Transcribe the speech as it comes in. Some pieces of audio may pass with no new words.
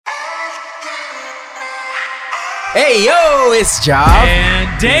Hey, yo, it's Job.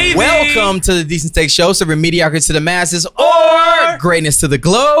 And Davey. Welcome to the Decent Take Show, serving mediocrity to the masses or greatness to the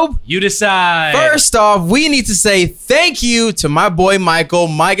globe. You decide. First off, we need to say thank you to my boy Michael.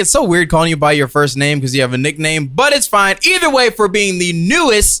 Mike, it's so weird calling you by your first name because you have a nickname, but it's fine. Either way, for being the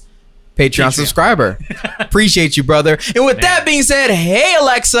newest Patreon subscriber. Appreciate you, brother. And with that being said, hey,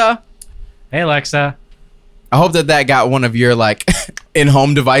 Alexa. Hey, Alexa. I hope that got one of your, like,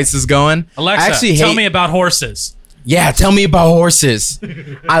 in-home devices going. Alexa, tell me about horses. Yeah, tell me about horses.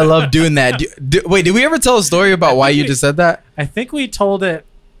 I love doing that. Wait, did we ever tell a story about why you just said that? I think we told it.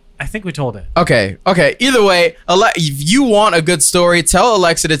 Okay. Either way, if you want a good story, tell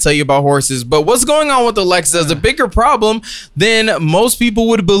Alexa to tell you about horses. But what's going on with Alexa is a bigger problem than most people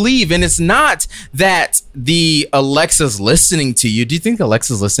would believe. And it's not that the Alexa's listening to you. Do you think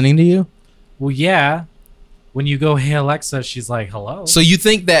Alexa's listening to you? Well, yeah. When you go, hey, Alexa, she's like, hello. So you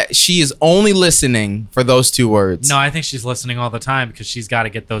think that she is only listening for those two words? No, I think she's listening all the time because she's got to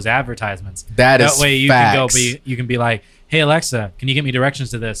get those advertisements. That way you facts. can go you can be like, hey, Alexa, can you get me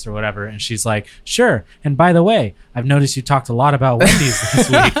directions to this or whatever? And she's like, sure. And by the way, I've noticed you talked a lot about Wendy's this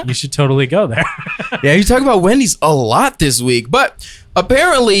week. You should totally go there. Yeah, you talk about Wendy's a lot this week. But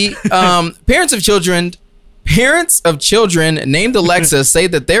apparently, parents of children named Alexa say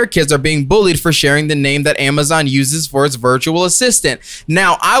that their kids are being bullied for sharing the name that Amazon uses for its virtual assistant.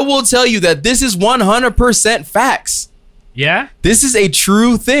 Now, I will tell you that this is 100% facts. Yeah? This is a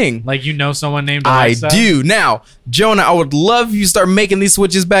true thing. Like, you know someone named Alexa? I do. Now, Jonah, I would love if you start making these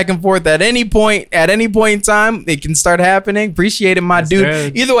switches back and forth at any point in time. It can start happening. Appreciate it, my dude.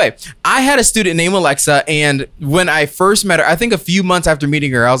 Good. Either way, I had a student named Alexa, and when I first met her, I think a few months after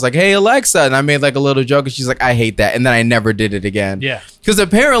meeting her, I was like, hey, Alexa. And I made like a little joke, and she's like, I hate that. And then I never did it again. Yeah. Because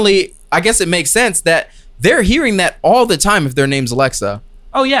apparently, I guess it makes sense that they're hearing that all the time if their name's Alexa.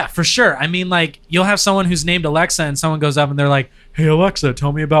 Oh, yeah, for sure. I mean, like, you'll have someone who's named Alexa and someone goes up and they're like, hey, Alexa,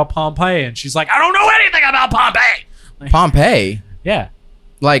 tell me about Pompeii. And she's like, I don't know anything about Pompeii. Like, Pompeii? Yeah.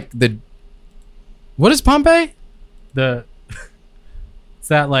 Like what is Pompeii? It's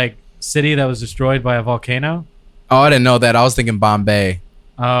that, like, city that was destroyed by a volcano. Oh, I didn't know that. I was thinking Bombay.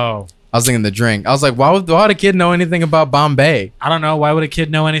 Oh. I was thinking the drink. I was like, why would a kid know anything about Bombay? I don't know. Why would a kid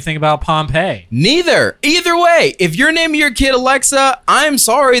know anything about Pompeii? Neither. Either way, if you're naming your kid Alexa, I'm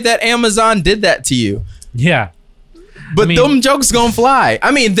sorry that Amazon did that to you. Yeah. But them jokes gonna fly.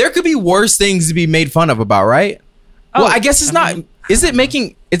 I mean, there could be worse things to be made fun of about, right? Oh, well, I guess it's not.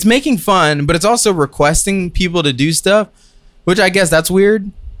 It's making fun, but it's also requesting people to do stuff, which I guess that's weird.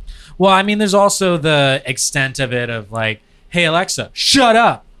 Well, I mean, there's also the extent of it of like, hey, Alexa, shut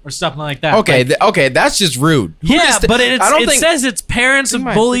up. Or something like that. Okay, like, okay, that's just rude. Yeah, but it says it's parents of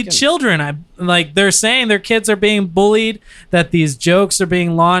bullied children. They're saying their kids are being bullied, that these jokes are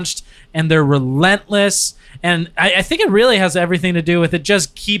being launched, and they're relentless. And I think it really has everything to do with it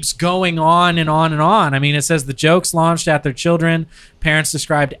just keeps going on and on and on. I mean, it says the jokes launched at their children, parents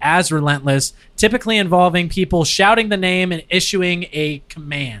described as relentless, typically involving people shouting the name and issuing a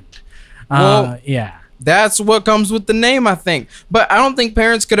command. Yeah. That's what comes with the name, I think. But I don't think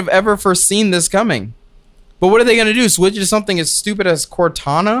parents could have ever foreseen this coming. But what are they going to do? Switch to something as stupid as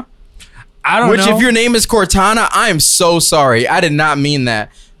Cortana? I don't know. Which, if your name is Cortana, I am so sorry. I did not mean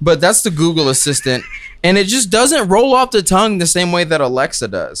that. But that's the Google Assistant. And it just doesn't roll off the tongue the same way that Alexa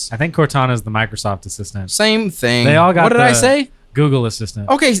does. I think Cortana is the Microsoft Assistant. Same thing. They all got What did I say? Google Assistant.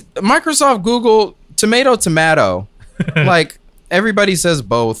 Okay, Microsoft, Google, tomato. Like, everybody says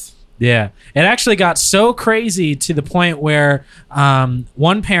both. Yeah. It actually got so crazy to the point where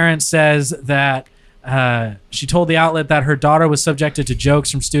one parent says that she told the outlet that her daughter was subjected to jokes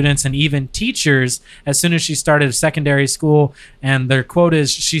from students and even teachers as soon as she started secondary school. And their quote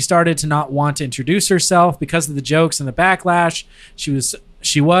is, she started to not want to introduce herself because of the jokes and the backlash.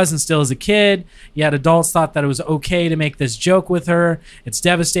 She was and still is a kid, yet adults thought that it was okay to make this joke with her. It's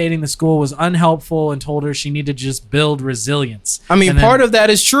devastating. The school was unhelpful and told her she needed to just build resilience. I mean, part of that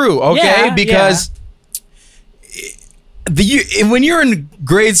is true, okay? Yeah, because when you're in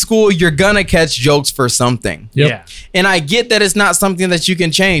grade school, you're gonna catch jokes for something. Yep. Yeah. And I get that it's not something that you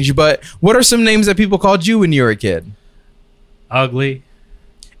can change, but what are some names that people called you when you were a kid? Ugly.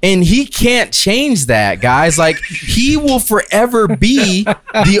 And he can't change that, guys. Like, he will forever be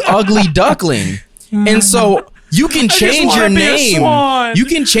the ugly duckling. And so you can change your name. You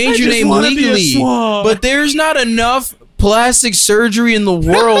can change your name legally. But there's not enough plastic surgery in the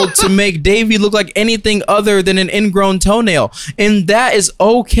world to make Davey look like anything other than an ingrown toenail. And that is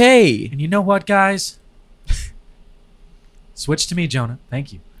okay. And you know what, guys? Switch to me, Jonah.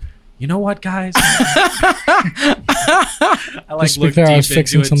 Thank you. You know what, guys? I like looked deep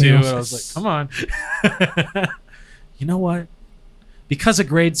into it too, and I was like, come on. you know what? Because of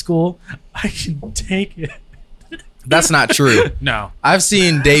grade school, I can take it. That's not true. No. I've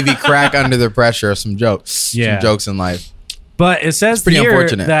seen Davey crack under the pressure of some jokes. Yeah. Some jokes in life. But it says pretty here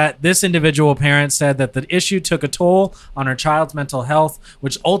unfortunate. that this individual parent said that the issue took a toll on her child's mental health,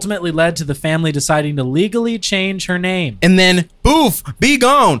 which ultimately led to the family deciding to legally change her name. And then, poof, be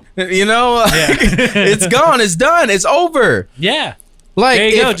gone. You know, it's gone. It's done. It's over. Yeah. Like, There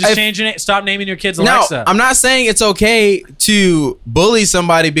you go. Just change your name. Stop naming your kids Alexa. Now, I'm not saying it's okay to bully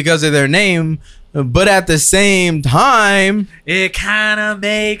somebody because of their name, but at the same time, It kind of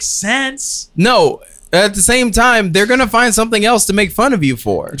makes sense. no. At the same time, they're gonna find something else to make fun of you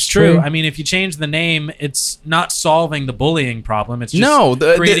for. It's true. I mean, if you change the name, it's not solving the bullying problem. It's just No,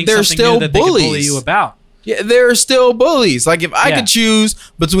 creating they're something still new that they can bully bullies. you about. Yeah, they're still bullies. Like if I Yeah. could choose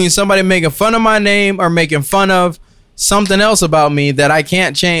between somebody making fun of my name or making fun of something else about me that I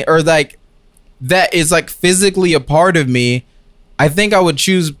can't change, or like that is like physically a part of me, I think I would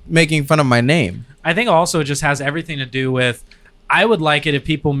choose making fun of my name. I think also it just has everything to do with, I would like it if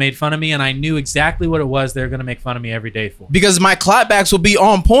people made fun of me and I knew exactly what it was they were going to make fun of me every day for. Because my clapbacks will be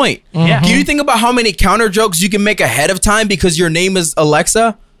on point. Yeah. Can you think about how many counter jokes you can make ahead of time because your name is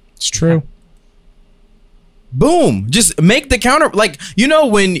Alexa? It's true. Boom. Just make the counter. Like, you know,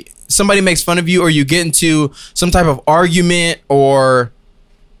 when somebody makes fun of you or you get into some type of argument or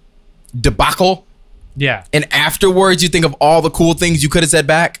debacle, Yeah. and afterwards you think of all the cool things you could have said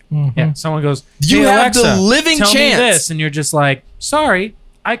back. Yeah. Someone goes, You "Hey, have the Alexa, living tell chance." me this. And you're just like, sorry,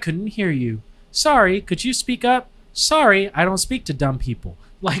 I couldn't hear you. Sorry, could you speak up? Sorry, I don't speak to dumb people.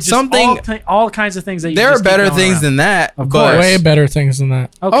 Like just Something- all kinds of things that you There are just keep better going things around. than that. Of but- course. Way better things than that.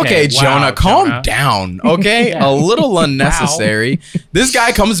 Okay, wow, Jonah, calm Jonah. down. Okay, Yeah. a little unnecessary. This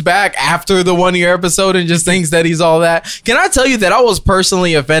guy comes back after the 1 year episode and just thinks that he's all that. Can I tell you that I was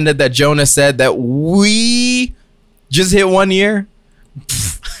personally offended that Jonah said that we just hit 1 year?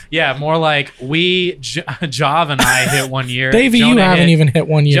 Yeah, more like Jav and I hit 1 year. Davey, you Jonah haven't hit- even hit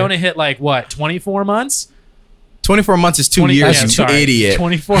 1 year. Jonah hit like what, 24 months? 24 months is 2 20 years, yeah, you sorry. idiot.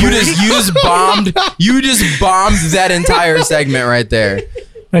 24 You just bombed. You just bombed that entire segment right there.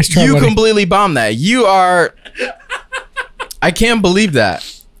 Nice try, You buddy. completely bombed that. You are. I can't believe that.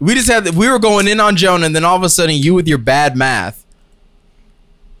 We were going in on Jonah, and then all of a sudden, you with your bad math.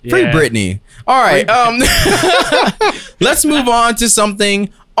 Free Yeah. Britney. All right. Let's move on to something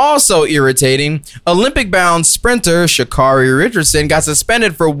also irritating. Olympic-bound sprinter Sha'Carri Richardson got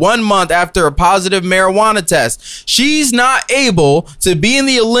suspended for 1 month after a positive marijuana test. She's not able to be in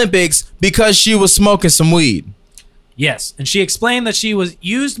the Olympics because she was smoking some weed. Yes, and she explained that she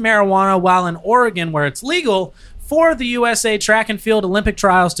used marijuana while in Oregon, where it's legal, for the USA track and field Olympic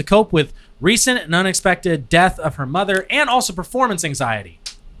trials to cope with recent and unexpected death of her mother and also performance anxiety.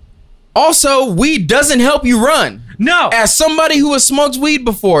 Also, weed doesn't help you run. No. As somebody who has smoked weed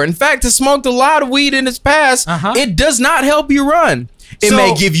before, in fact, has smoked a lot of weed in its past, it does not help you run. It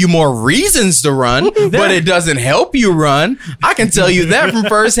may give you more reasons to run, but it doesn't help you run. I can tell you that from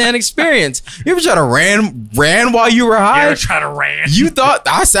firsthand experience. You ever try to ran while you were high? You ever try to ran? You thought,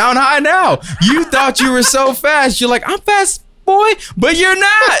 I sound high now. You thought you were so fast. You're like, I'm fast, boy, but you're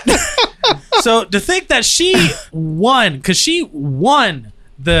not. So to think that she won, because she won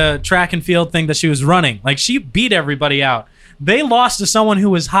the track and field thing that she was running. Like, she beat everybody out. They lost to someone who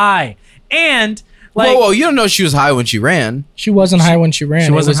was high. And, like... Whoa, you don't know she was high when she ran. She wasn't high when she ran.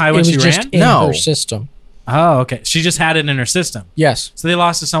 She wasn't high when she It was just ran? in No. her system. Oh, okay. She just had it in her system. Yes. So they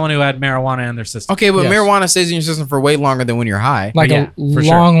lost to someone who had marijuana in their system. Okay, but Yes. marijuana stays in your system for way longer than when you're high. Like Yeah, a for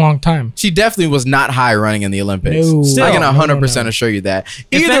sure. long time. She definitely was not high running in the Olympics. No. Still. I can No, 100% no. assure you that.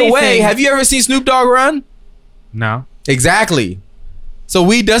 If Either way, anything- have you ever seen Snoop Dogg run? No. Exactly. So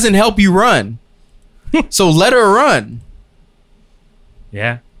weed doesn't help you run. So let her run.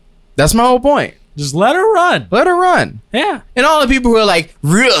 Yeah. That's my whole point. Just let her run. Let her run. Yeah. And all the people who are like,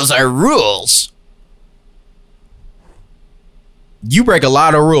 rules are rules. You break a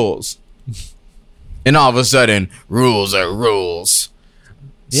lot of rules. And all of a sudden, rules are rules.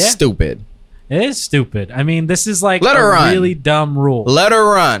 Yeah. Stupid. It is stupid. I mean, this is like Let a her run. really dumb rule. Let her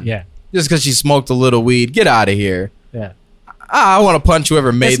run. Yeah. Just because she smoked a little weed. Get out of here. Yeah. I want to punch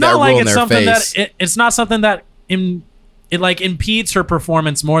whoever made It's that not like rule in it's their something face. that it's not something that it like impedes her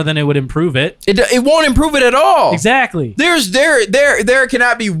performance more than it would improve it. It won't improve it at all. Exactly. There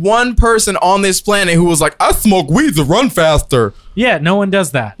cannot be one person on this planet who was like, I smoke weed to run faster. Yeah, no one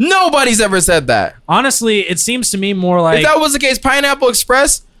does that. Nobody's ever said that. Honestly, it seems to me more like If that was the case, Pineapple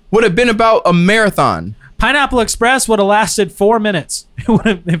Express would have been about a marathon. Pineapple Express would have lasted 4 minutes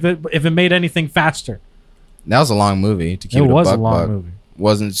if it made anything faster. That was a long movie. To keep It it was a buck long buck. movie.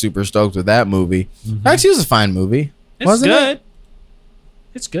 Wasn't super stoked with that movie. Actually, it was a fine movie. It's Wasn't good. it?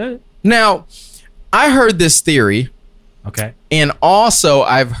 It's good. Now, I heard this theory, Okay. and also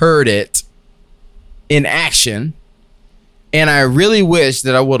I've heard it in action, and I really wish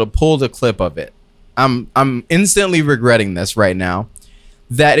that I would have pulled a clip of it. I'm instantly regretting this right now.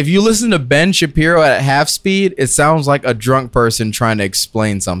 That if you listen to Ben Shapiro at half speed, it sounds like a drunk person trying to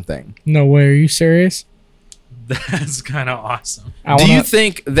explain something. No way. Are you serious? That's kind of awesome. Do you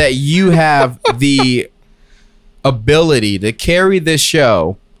think that you have the ability to carry this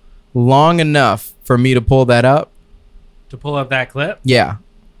show long enough for me to pull that up? To pull up that clip? Yeah.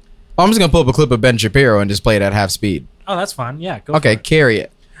 I'm just going to pull up a clip of Ben Shapiro and just play it at half speed. Oh, that's fine. Yeah, go Okay, for it. carry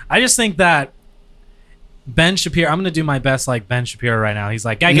it. I just think that Ben Shapiro, I'm going to do my best like Ben Shapiro right now. He's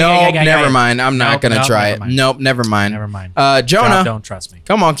like, Never mind. I'm not going to try never it. mind. Nope, never mind. Never mind. Jonah, Don't trust me.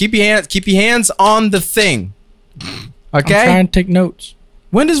 come on, keep your hands on the thing. I'm Okay? trying to take notes.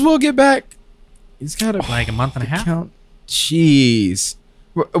 When does Will get back? He's got to Like a month and a half? count. Jeez.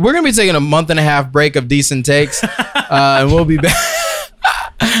 We're going to be taking a month and a half break of decent takes, and we'll be back.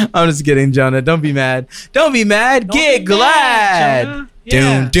 I'm just kidding, Jonah. Don't be mad. Don't be mad. Don't Get be glad. mad,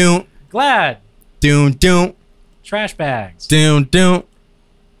 Jonah. Yeah. Doon, Glad. doon, doon, Trash bags. doon, doon.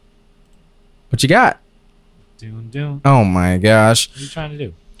 What you got? Doon. Oh my gosh. What are you trying to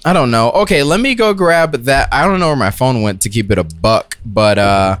do? I don't know. Okay, let me go grab that. I don't know where my phone went to keep it a buck, but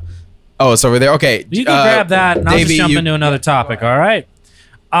oh, it's over there. Okay. You can grab that, and I'll Davey, just jump you- into another topic, all right?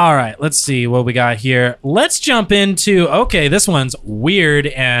 All right, let's see what we got here. Let's jump into, okay, this one's weird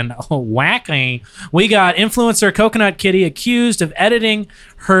and wacky. We got influencer Coconut Kitty accused of editing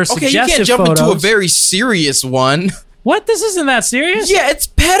her Okay, suggestive you can't jump photos. into a very serious one. What? This isn't that serious? Yeah, it's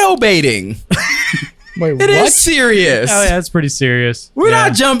pedo baiting. Wait, It what? is serious. Oh, yeah, that's pretty serious. We're Yeah.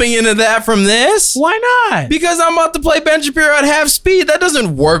 not jumping into that from this. Why not? Because I'm about to play Ben Shapiro at half speed. That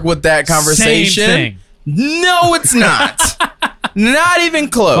doesn't work with that conversation. Same thing. No, it's not. Not even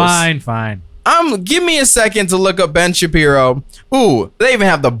close. Fine. Give me a second to look up Ben Shapiro. Ooh, they even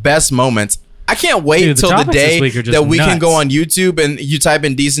have the best moments. I can't wait Dude, the till the topics this day week are just that we can nuts. go on YouTube and you type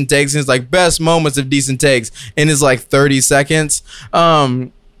in decent takes and it's like best moments of decent takes and it's like 30 seconds.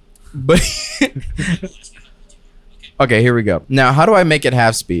 But okay, here we go. Now, how do I make it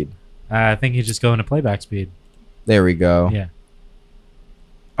half speed? I think you just go into playback speed. There we go. Yeah.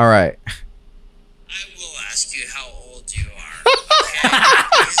 All right. I will ask you how old you are. Okay?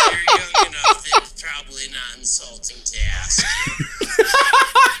 Because you're young enough that it's probably not insulting to ask you.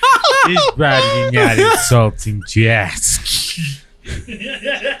 He's probably not insulting to ask.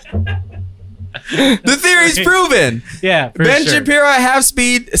 The theory's proven. Yeah, for Ben sure. Shapiro at half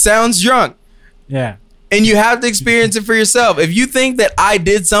speed sounds drunk. Yeah. And you have to experience it for yourself. If you think that I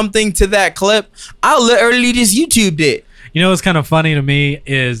did something to that clip, I'll literally just YouTubed it. You know what's kind of funny to me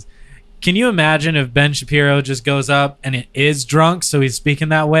is, can you imagine if Ben Shapiro just goes up and it is drunk, so he's speaking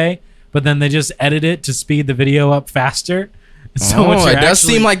that way, but then they just edit it to speed the video up faster? So what it you're does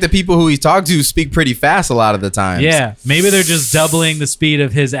actually- seem like the people who he's talked to speak pretty fast a lot of the times. Yeah, maybe they're just doubling the speed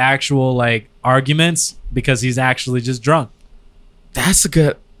of his actual like arguments because he's actually just drunk. That's a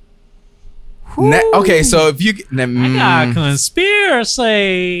good. Okay, so if you I got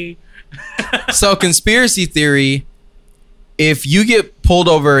conspiracy. so conspiracy theory, if you get pulled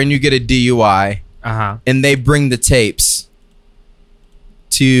over and you get a DUI Uh-huh. and they bring the tapes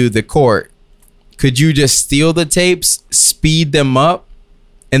to the court, could you just steal the tapes, speed them up,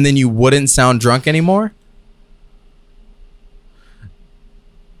 and then you wouldn't sound drunk anymore?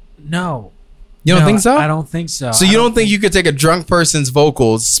 No. You don't No, think so? I don't think so. So I you don't think you could take a drunk person's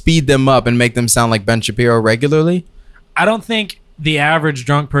vocals, speed them up, and make them sound like Ben Shapiro regularly? I don't think the average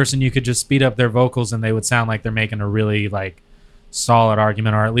drunk person, you could just speed up their vocals and they would sound like they're making a really like solid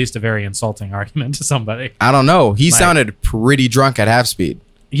argument, or at least a very insulting argument to somebody. I don't know. He Like- sounded pretty drunk at half speed.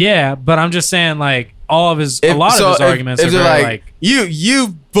 Yeah, but I'm just saying, like, all of his, a lot of his arguments are they're very like,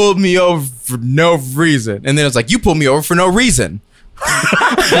 you pulled me over for no reason, and then it's like you pulled me over for no reason,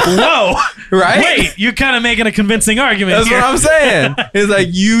 whoa, right? wait, you're kind of making a convincing argument That's here. what I'm saying. It's like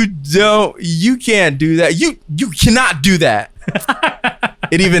you can't do that. You cannot do that.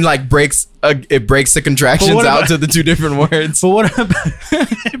 It even like breaks the contractions But what out about- to the two different words But what about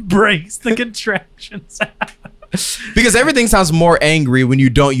it breaks the contractions? because everything sounds more angry when you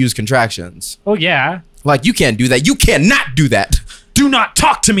don't use contractions. Oh yeah, Like you can't do that. You cannot do that. do not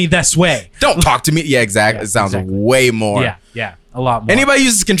talk to me this way. Don't talk to me. Yeah, exactly. Yeah, It sounds exactly. way more. Yeah, a lot more. Anybody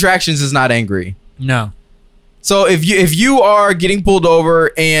uses contractions is not angry. No. So if you are getting pulled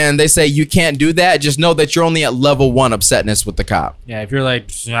over and they say you can't do that, just know that you're only at level 1 upsetness with the cop. Yeah, if you're like,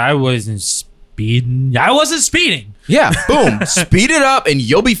 I wasn't speeding. Yeah, boom. Speed it up and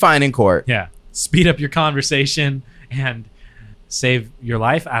you'll be fine in court. Yeah. Speed up your conversation and save your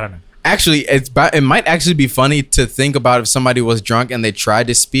life. I don't know. Actually, it might actually be funny to think about if somebody was drunk and they tried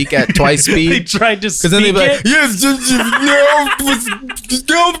to speak at twice They speed. tried to speak Because then they'd be like, it. yes,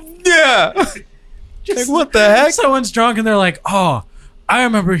 yeah. Like, what the heck? Someone's drunk and they're like, oh, I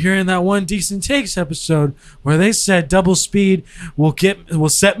remember hearing that one Decent Takes episode where they said double speed will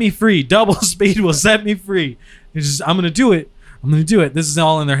set me free. Double speed will set me free. It's just, I'm gonna do it. This is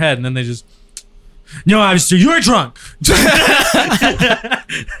all in their head, and then they just, no, obviously you're drunk.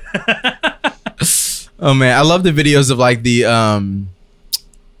 Oh man, I love the videos of like the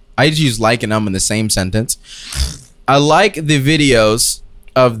I just use like and in the same sentence. I like the videos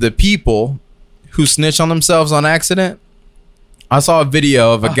of the people who snitch on themselves on accident. I saw a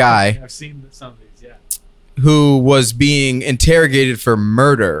video of a guy I've seen some of these, yeah. who was being interrogated for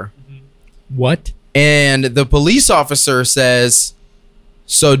murder. What? And the police officer says,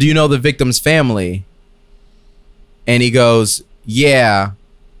 so do you know the victim's family? And he goes, yeah,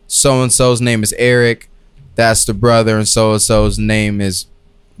 so-and-so's name is Eric. That's the brother, and so-and-so's name is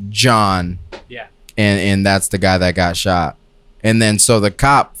John. Yeah. And that's the guy that got shot. And then so the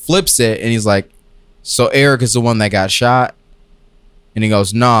cop flips it, and he's like, so Eric is the one that got shot? And he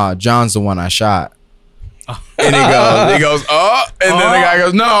goes, nah, John's the one I shot. And he goes, oh, and then the guy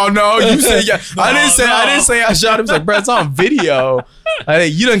goes, no, you said yeah. I didn't say I shot him. He's like, bro, it's on video.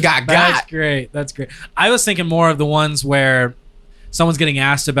 You done got. That's great. I was thinking more of the ones where someone's getting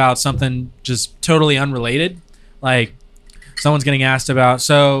asked about something just totally unrelated. Like someone's getting asked about,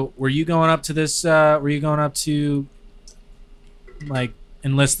 so were you going up to like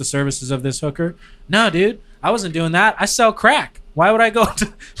enlist the services of this hooker? No, dude, I wasn't doing that. I sell crack. Why would I go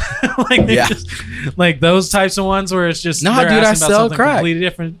to like those types of ones where it's just, no, they're dude, I asking about sell something crack. completely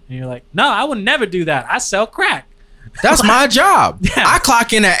different, and you're like, no, I would never do that. I sell crack. That's my job. Yeah. I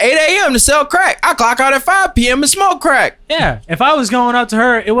clock in at 8 a.m. to sell crack. I clock out at 5 p.m. to smoke crack. Yeah, if I was going up to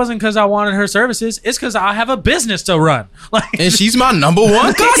her, it wasn't because I wanted her services. It's because I have a business to run. Like, And she's my number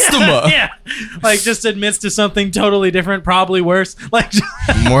one customer. yeah, like just admits to something totally different, probably worse. Like,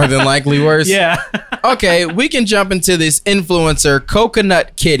 More than likely worse. yeah, Okay, we can jump into this influencer,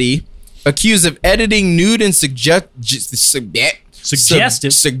 Coconut Kitty, accused of editing nude and suggestive.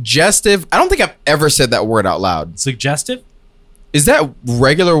 I don't think I've ever said that word out loud. suggestive. Is that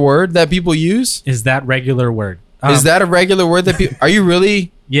regular word that people use? Is that regular word? Is that a regular word that people? Are you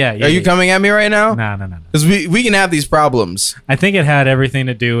really? Yeah. Are you coming at me right now? No. Because we can have these problems. I think it had everything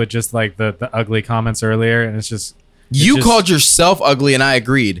to do with just like the ugly comments earlier, and it's just Called yourself ugly, and I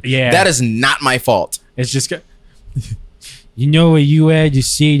agreed. Yeah. That is not my fault. it's just. You know what you had to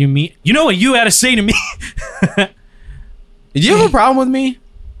say to me? You know what you had to say to me? Did you have a problem with me?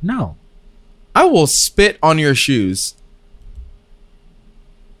 No. I will spit on your shoes.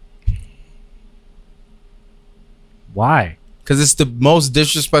 Why? Because it's the most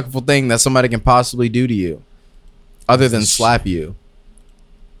disrespectful thing that somebody can possibly do to you. Other than slap you.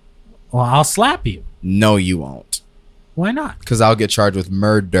 Well, I'll slap you. No, you won't. Why not? Because I'll get charged with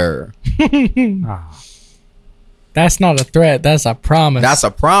murder. Ah. That's not a threat. That's a promise. That's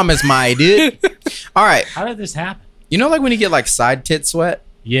a promise, my dude. All right. How did this happen? You know like when you get like side tit sweat?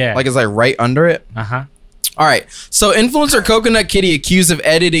 Yeah. Like it's like right under it? Uh-huh. All right. So influencer Coconut Kitty accused of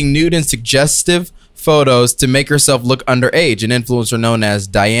editing nude and suggestive photos to make herself look underage. An influencer known as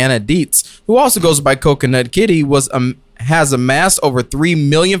Diana Dietz, who also goes by Coconut Kitty, has amassed over 3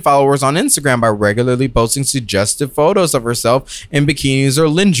 million followers on Instagram by regularly posting suggestive photos of herself in bikinis or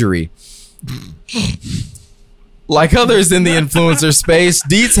lingerie. Like others in the influencer space,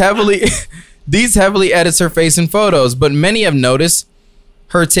 Dietz heavily edits her face in photos, but many have noticed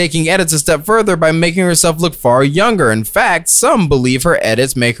her taking edits a step further by making herself look far younger. In fact, some believe her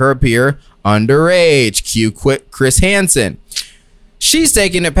edits make her appear underage. Cue Chris Hansen. She's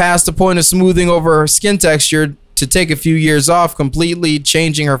taking it past the point of smoothing over her skin texture to take a few years off, completely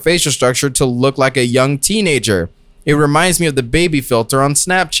changing her facial structure to look like a young teenager. It reminds me of the baby filter on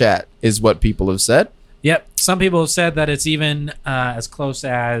Snapchat, is what people have said. Yep. Some people have said that it's even as close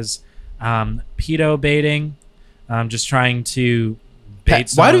as pedo baiting. Just trying to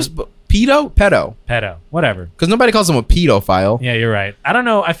bait Why someone. does pedo? Pedo. Whatever. Because nobody calls him a pedophile. Yeah, you're right. I don't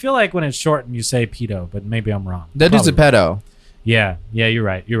know. I feel like when it's shortened, you say pedo, but maybe I'm wrong. That dude's a Probably. pedo. Yeah, you're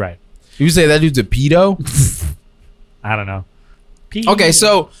right. You're right. You say that dude's a pedo? I don't know. Okay,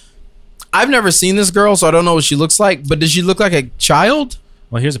 so I've never seen this girl, so I don't know what she looks like. But does she look like a child?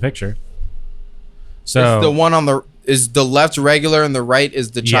 Well, here's a picture. So Is the one on the left regular and the right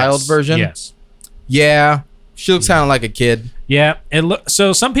is the child yes, version? Yes. Yeah, She looks kind of like a kid. Yeah.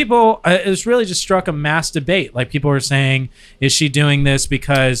 So some people, it's really just struck a mass debate. Like people are saying, is she doing this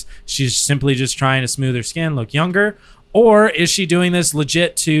because she's simply just trying to smooth her skin, look younger? Or is she doing this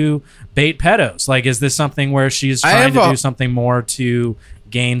legit to bait pedos? Like, is this something where she's trying to do something more to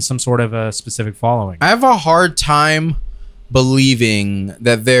gain some sort of a specific following? I have a hard time believing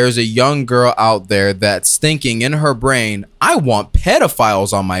that there's a young girl out there that's thinking in her brain, I want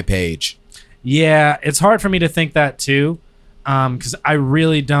pedophiles on my page. Yeah, it's hard for me to think that too, because I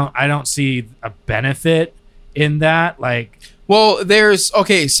don't see a benefit in that. Like, well,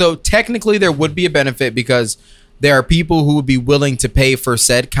 so technically there would be a benefit because there are people who would be willing to pay for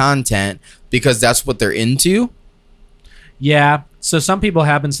said content because that's what they're into. Yeah, so some people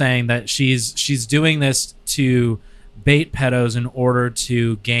have been saying that she's doing this to bait pedos in order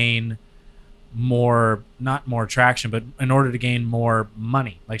to gain not more traction, but in order to gain more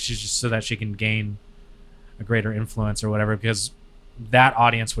money. Like she's just so that she can gain a greater influence or whatever, because that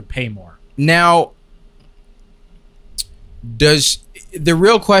audience would pay more. Now, the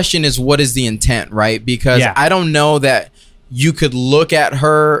real question is, what is the intent, right? Because I don't know that you could look at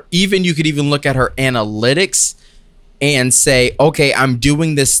her, you could even look at her analytics and say, okay, I'm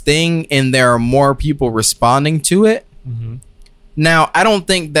doing this thing and there are more people responding to it. Mm-hmm. Now, I don't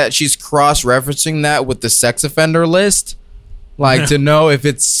think that she's cross-referencing that with the sex offender list, like to know if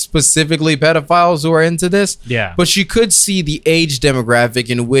it's specifically pedophiles who are into this. Yeah. But she could see the age demographic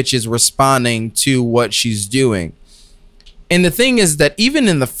in which is responding to what she's doing. And the thing is that even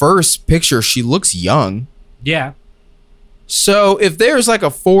in the first picture, she looks young. Yeah. So if there's like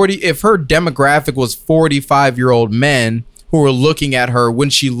if her demographic was 45-year-old men who were looking at her when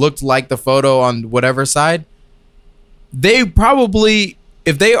she looked like the photo on whatever side, they probably,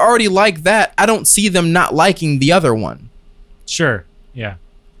 if they already like that, I don't see them not liking the other one. Sure. Yeah.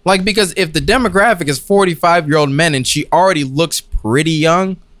 Like, because if the demographic is 45-year-old men and she already looks pretty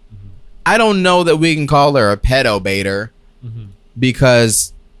young, I don't know that we can call her a pedo baiter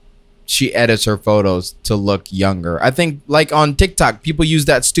because she edits her photos to look younger. I think, like on TikTok, people use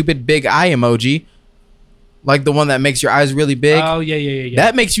that stupid big eye emoji, like the one that makes your eyes really big. Oh, yeah.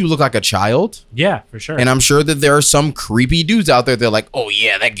 That makes you look like a child. Yeah, for sure. And I'm sure that there are some creepy dudes out there. They're like, oh,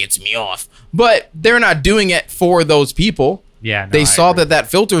 yeah, that gets me off. But they're not doing it for those people. Yeah, no, they saw that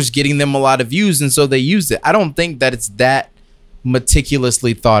filter's getting them a lot of views, and so they used it. I don't think that it's that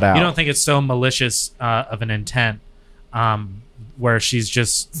meticulously thought out. You don't think it's so malicious of an intent where she's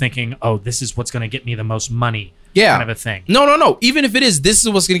just thinking, oh, this is what's going to get me the most money kind of a thing. No. Even if it is, this is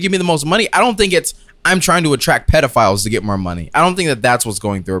what's going to give me the most money. I don't think it's, I'm trying to attract pedophiles to get more money. I don't think that that's what's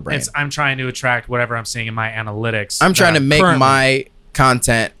going through her brain. I'm trying to attract whatever I'm seeing in my analytics. I'm trying to make my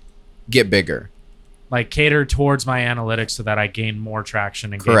content get bigger. Like cater towards my analytics so that I gain more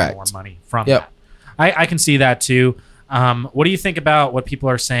traction and gain more money from that. I can see that too. What do you think about what people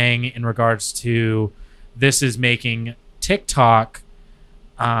are saying in regards to this is making TikTok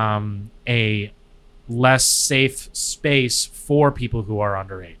a less safe space for people who are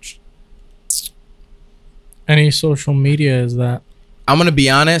underage? Any social media is that. I'm going to be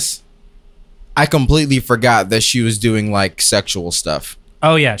honest. I completely forgot that she was doing like sexual stuff.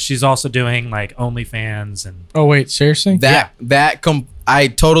 Oh yeah, she's also doing like OnlyFans and. Oh wait, seriously? I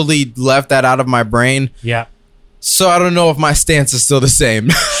totally left that out of my brain. Yeah. So I don't know if my stance is still the same.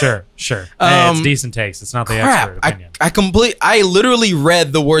 Sure. Hey, it's decent takes. It's not the expert opinion. I literally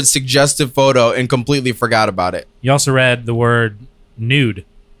read the word suggestive photo and completely forgot about it. You also read the word nude.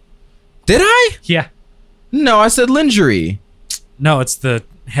 Did I? Yeah. No, I said lingerie. No, it's the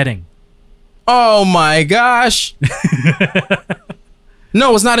heading. Oh my gosh.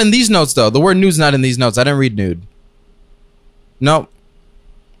 No, it's not in these notes though. The word nude's not in these notes. I didn't read nude. Nope.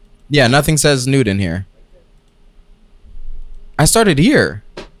 Yeah, nothing says nude in here. I started here.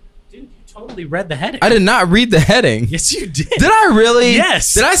 Dude, you totally read the heading. I did not read the heading. Yes, you did. Did I really?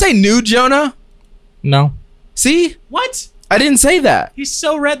 Yes. Did I say nude, Jonah? No. See? What? I didn't say that. He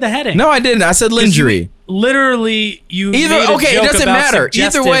so read the heading. No, I didn't. I said lingerie. Literally, you Either made a okay, joke it doesn't about matter.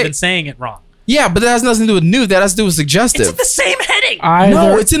 Either way, and saying it wrong. Yeah, but that has nothing to do with nude. That has to do with suggestive. It's at the same heading.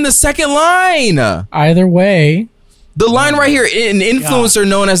 No, it's in the second line. Either way. The line right here, an influencer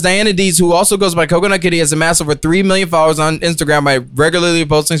known as Diana Dees, who also goes by Coconut Kitty, has amassed over 3 million followers on Instagram by regularly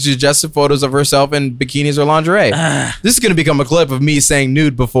posting suggestive photos of herself in bikinis or lingerie. This is going to become a clip of me saying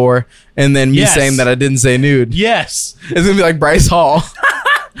nude before, and then me saying that I didn't say nude. Yes. It's going to be like Bryce Hall.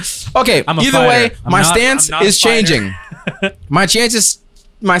 Okay, either way, my stance is changing. My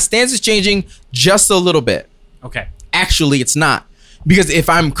stance is changing just a little bit. Okay. Actually, it's not. Because if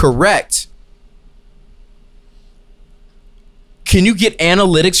I'm correct, can you get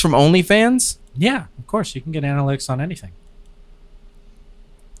analytics from OnlyFans? Yeah, of course. You can get analytics on anything.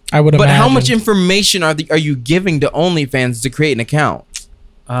 I would But imagine. how much information are you giving to OnlyFans to create an account?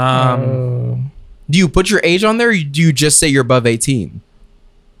 Do you put your age on there, or do you just say you're above 18?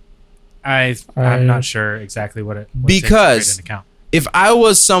 I'm not sure exactly what it takes to Because create an account. if I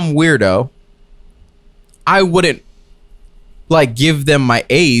was some weirdo, I wouldn't like give them my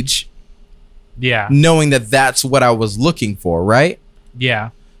age, Yeah. knowing that that's what I was looking for, right? Yeah.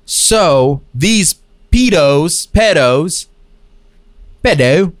 So these pedo,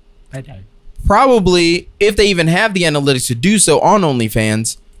 probably, if they even have the analytics to do so on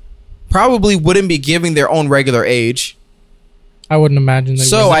OnlyFans, probably wouldn't be giving their own regular age. I wouldn't imagine they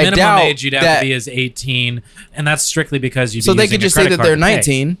So would. I Minimum doubt age you'd have that. to be is 18, and that's strictly because you'd So be they using could a just say credit that they're card to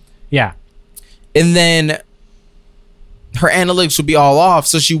pay. 19, Yeah. and then her analytics would be all off,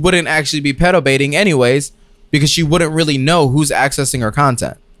 so she wouldn't actually be pedo baiting anyways, because she wouldn't really know who's accessing her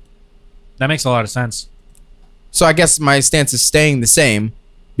content. That makes a lot of sense. So I guess my stance is staying the same,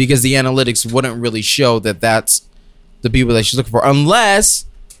 because the analytics wouldn't really show that that's the people that she's looking for, unless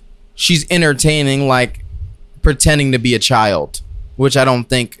she's entertaining, like pretending to be a child, which I don't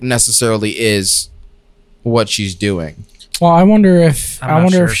think necessarily is what she's doing. Well, I wonder if I'm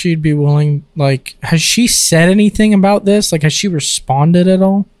not sure. if she'd be willing. Like, has she said anything about this? Like, has she responded at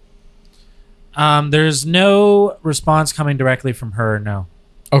all? There's no response coming directly from her. No.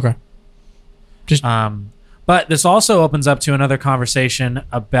 Okay. But this also opens up to another conversation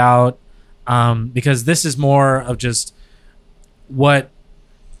about because this is more of just what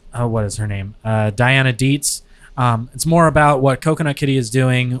is her name? Diana Dietz. It's more about what Coconut Kitty is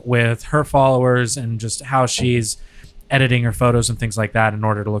doing with her followers and just how she's editing her photos and things like that in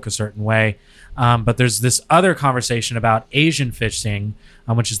order to look a certain way. But there's this other conversation about Asian fishing,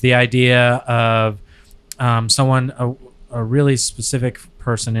 which is the idea of someone, a really specific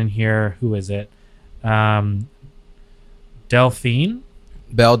person in here. Who is it? Delphine?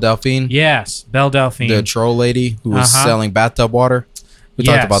 Belle Delphine, Yes, Belle Delphine. the troll lady who was Uh-huh. selling bathtub water. We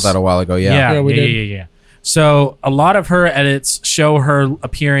Yes. talked about that a while ago. Yeah. Yeah, we did. Yeah. So a lot of her edits show her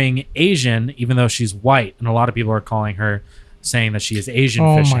appearing Asian, even though she's white, and a lot of people are calling her, saying that she is Asian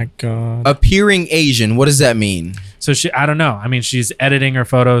Oh fishing. my god. Appearing Asian. What does that mean? So I don't know. I mean, she's editing her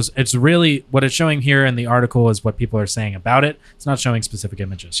photos. It's really what it's showing here in the article is what people are saying about it. It's not showing specific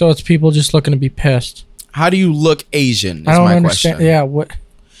images. So it's people just looking to be pissed. How do you look Asian? Is I don't my understand. question. Yeah. What?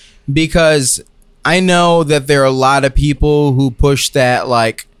 Because I know that there are a lot of people who push that,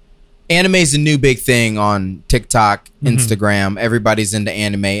 like, anime is a new big thing on TikTok, Instagram. Everybody's into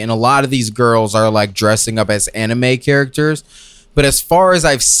anime, and a lot of these girls are like dressing up as anime characters. But as far as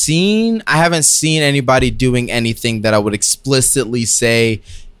I've seen, I haven't seen anybody doing anything that I would explicitly say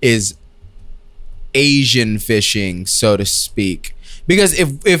is Asian fishing, so to speak. Because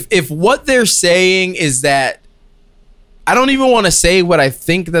if what they're saying is that, I don't even want to say what I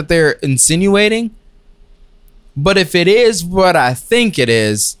think that they're insinuating, but if it is what I think it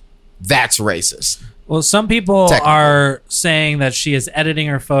is, that's racist. Well, some people Technically. are saying that she is editing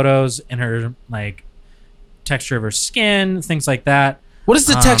her photos in her like texture of her skin, things like that. What is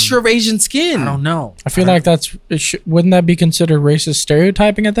the texture of Asian skin? I don't know. I feel like that's. Wouldn't that be considered racist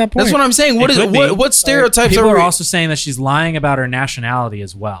stereotyping at that point? That's what I'm saying. It could be. What stereotypes People are are we? also saying that she's lying about her nationality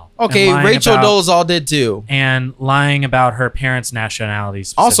as well. Okay, And lying Rachel about- Dolezal did too. and lying about her parents'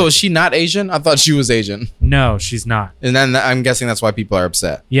 nationalities. Also, is she not Asian? I thought she was Asian, No, she's not. and then I'm guessing that's why people are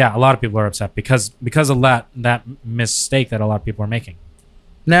upset. Yeah, a lot of people are upset because of that mistake that a lot of people are making.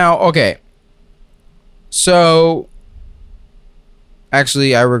 Now, okay, so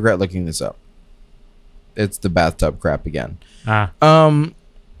actually, I regret looking this up. It's the bathtub crap again.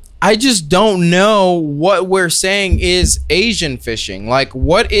 I just don't know what we're saying is Asian fishing. Like,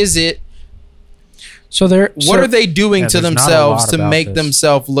 what is it? So they're. What are they doing Yeah, to there's not a themselves lot to about make this.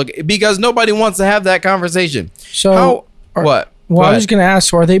 themselves look? Because nobody wants to have that conversation. So How? are- What? Well, I Go was ahead. gonna ask.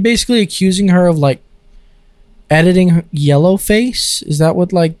 So are they basically accusing her of like editing her yellow face? Is that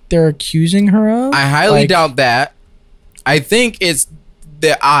what like they're accusing her of? I highly Like, doubt that. I think it's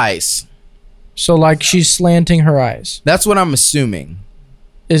the eyes. So like she's slanting her eyes That's what I'm assuming.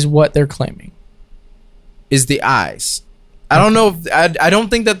 is what they're claiming. Is the eyes. I don't know if I don't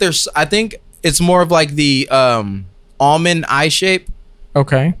think that there's. I think it's more of like the almond eye shape.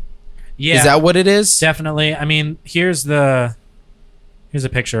 Okay. Yeah, Is that what it is? definitely. I mean, here's a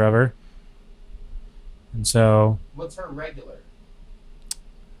picture of her, and so What's her regular?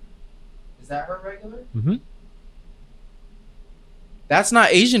 Is that her regular? mhm. That's not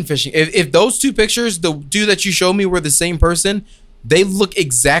Asian fishing. If those two pictures, the two that you showed me, were the same person, they look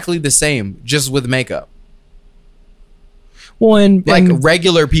exactly the same, just with makeup. Well, and like and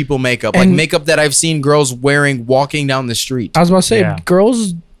regular people makeup, like and- makeup that I've seen girls wearing walking down the street. I was about to say, Yeah.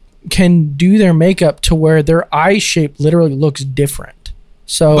 girls can do their makeup to where their eye shape literally looks different.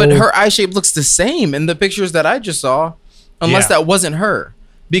 So, But her eye shape looks the same in the pictures that I just saw, unless Yeah. that wasn't her,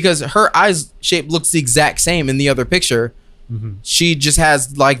 because her eyes shape looks the exact same in the other picture. Mm-hmm. She just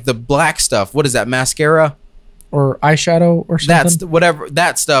has like the black stuff. What is that, mascara? or eyeshadow or something. That's whatever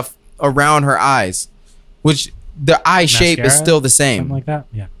that stuff around her eyes, which the eye shape is Mascara? still the Something same. like that.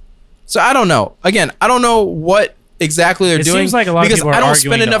 Yeah. So I don't know. Again, I don't know what exactly they're It doing seems like a lot of because people are I don't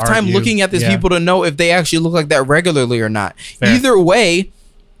arguing spend to enough time argue. looking at these Yeah. people to know if they actually look like that regularly or not. Fair. Either way,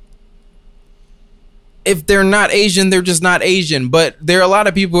 if they're not Asian, they're just not Asian. But there are a lot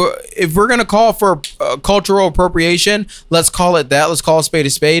of people. If we're gonna call for cultural appropriation, let's call it that. Let's call a spade a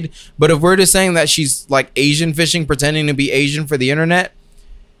spade. But if we're just saying that she's like Asian fishing, pretending to be Asian for the internet,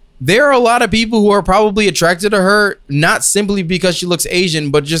 there are a lot of people who are probably attracted to her, not simply because she looks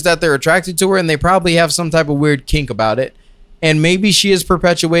Asian, but just that they're attracted to her and they probably have some type of weird kink about it. And maybe she is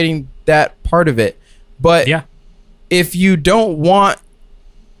perpetuating that part of it. But Yeah. if you don't want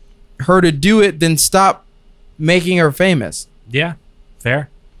her to do it, then stop making her famous. Yeah. Fair.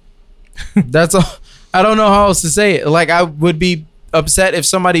 That's all. I don't know how else to say it. Like, I would be upset if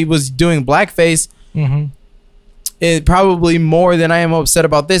somebody was doing blackface. Mm-hmm. It probably more than I am upset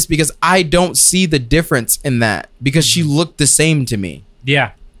about this because I don't see the difference in that because she looked the same to me.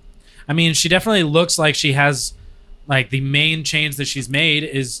 Yeah. I mean, she definitely looks like she has, like, the main change that she's made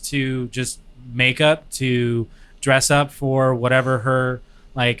is to just makeup, to dress up for whatever her,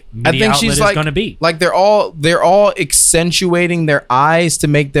 like, I media think outlet she's is like going to be. like they're all accentuating their eyes to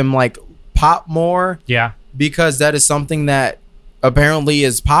make them like pop more Yeah. because that is something that apparently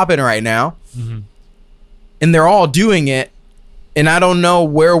is popping right now. Mm-hmm. And they're all doing it, and I don't know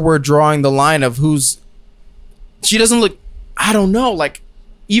where we're drawing the line of who's. She doesn't look. I don't know. Like,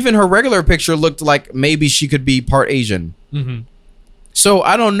 even her regular picture looked like maybe she could be part Asian. Mm-hmm. So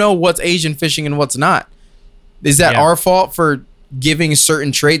I don't know what's Asian fishing and what's not. Is that Yeah. our fault for giving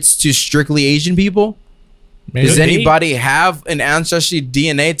certain traits to strictly Asian people? Maybe. Does Could be. anybody have an ancestry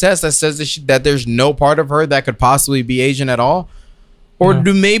DNA test that says that there's no part of her that could possibly be Asian at all? Or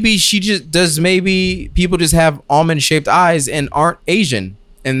No. maybe people just have almond shaped eyes and aren't Asian,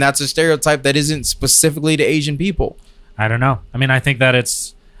 and that's a stereotype that isn't specifically to Asian people. I don't know. I mean, I think that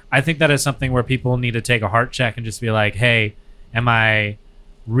is something where people need to take a heart check and just be like, hey, am I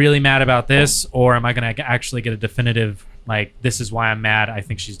really mad about this? Or am I going to actually get a definitive, like, this is why I'm mad. I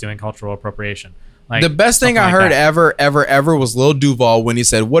think she's doing cultural appropriation. Like, The best thing something I like heard that. ever was Lil Duval when he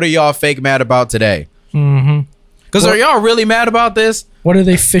said, "What are y'all fake mad about today?" Mm-hmm. Because are y'all really mad about this? What are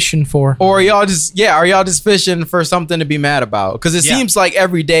they fishing for? Or are y'all just fishing for something to be mad about? Because it Yeah. seems like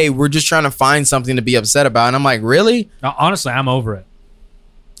every day we're just trying to find something to be upset about. And I'm like, really? No, honestly, I'm over it.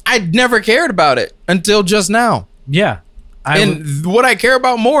 I never cared about it until just now. Yeah. And what I care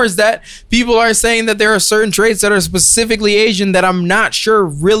about more is that people are saying that there are certain traits that are specifically Asian that I'm not sure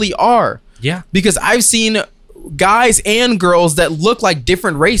really are. yeah. Because I've seen guys and girls that look like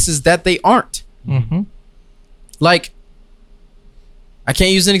different races that they aren't. Mm-hmm. Like, I can't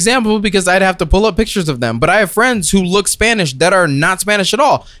use an example because I'd have to pull up pictures of them. But I have friends who look Spanish that are not Spanish at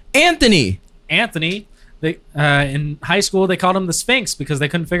all. Anthony. They, in high school, they called him the Sphinx because they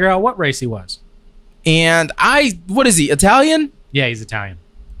couldn't figure out what race he was. And what is he, Italian? Yeah, he's Italian.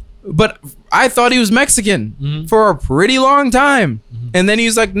 But I thought he was Mexican Mhm. for a pretty long time. And then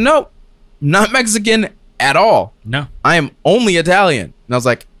he's like, nope, not Mexican at all. No. I am only Italian. And I was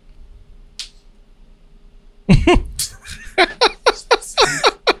like,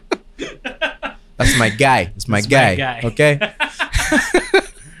 that's my guy. That's my guy. Okay.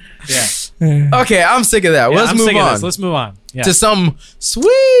 Yeah. Okay, I'm sick of that. Yeah, Let's I'm move sick of on this. Let's move on. Yeah. to some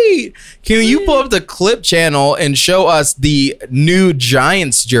sweet. Can you pull up the clip channel and show us the new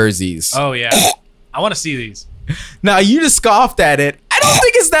Giants jerseys? Oh yeah. I want to see these. Now you just scoffed at it. I don't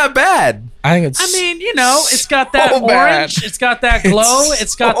think it's that bad. I think it's. I mean, you know, it's got that So bad. orange, it's got that glow, It's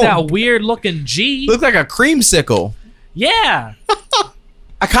it's got so that weird looking G. Looks like a creamsicle. Yeah.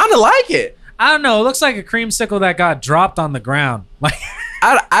 I kind of like it. I don't know. It looks like a creamsicle that got dropped on the ground. Like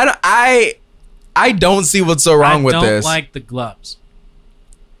I don't see what's so wrong with I don't this. like the gloves.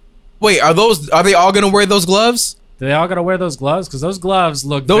 Wait, are they all gonna wear those gloves? Do they all got to wear those gloves? Because those gloves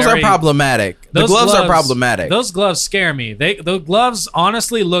look. Those very, are problematic. The those gloves are problematic. Those gloves scare me. The gloves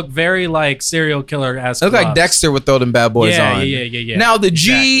honestly look very like serial killer esque. They look like Dexter would throw them bad boys Yeah, on. yeah. Now the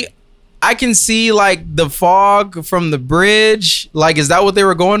G, Exactly. I can see like the fog from the bridge. Like, is that what they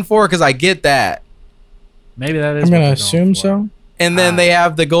were going for? Because I get that. Maybe that is. I'm what gonna they're assume going for. so. And then they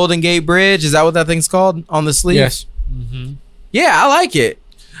have the Golden Gate Bridge. Is that what that thing's called on the sleeve? Yes. Mhm. Yeah, I like it.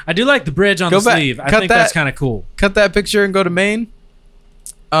 I do like the bridge on Go the back. sleeve. I Cut think that. that's kind of cool. Cut that picture and go to main.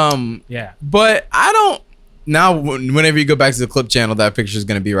 Yeah. But I don't. Now, whenever you go back to the clip channel, that picture is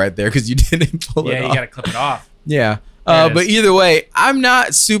going to be right there because you didn't pull it Yeah, off. you got to clip it off. Yeah. There it But is. either way, I'm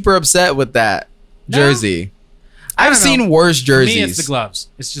not super upset with that jersey. I I've don't know. seen worse For jerseys. me, it's the gloves.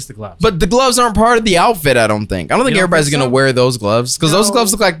 It's just the gloves. But the gloves aren't part of the outfit, I don't think. I don't think You don't everybody's think going to so? wear those gloves because those No.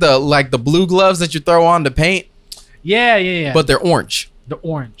 gloves look like the blue gloves that you throw on to paint, yeah. but they're orange. the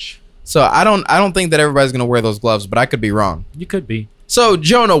orange. So I don't think that everybody's going to wear those gloves, but I could be wrong. You could be. So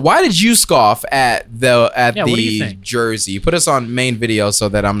Jonah, why did you scoff at Yeah, what do you the think? jersey? Put us on main video so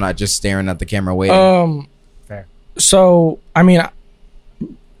that I'm not just staring at the camera waiting. Fair. So, I mean,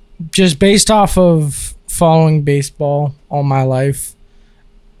 just based off of following baseball all my life,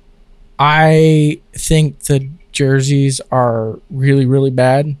 I think the jerseys are really, really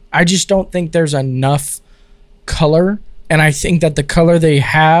bad. I just don't think there's enough color. And I think that the color they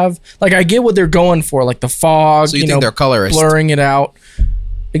have, like, I get what they're going for, like the fog, So you think they're colorist? blurring it out.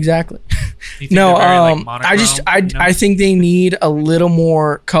 Exactly. You think No, they're very, like, I just monochrome, you know? I think they need a little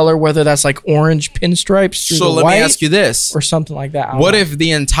more color, whether that's like orange pinstripes through So the let white me ask you this: or something like that. I don't what know. if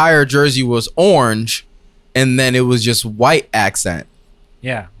the entire jersey was orange, and then it was just white accent?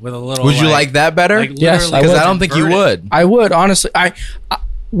 Yeah, with a little. Would you like that better? Like, Yes, literally I Because would. I don't think you inverted. would. I would honestly. I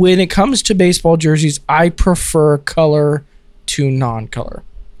when it comes to baseball jerseys, I prefer color to non-color.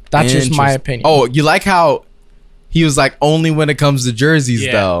 That's just my Interest- opinion. Oh, you like how he was like only when it comes to jerseys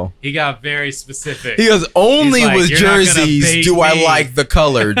Yeah, though. he got very specific. He goes only He's like, with "You're not gonna jerseys bait do I me." like the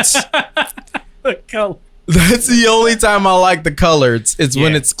coloreds. The color. That's the only time I like the coloreds. It's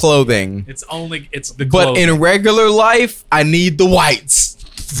when Yeah. it's clothing. It's the. But clothing. in regular life, I need the whites.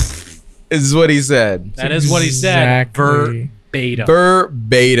 Is what he said. that is what he said. Exactly. Verbatim.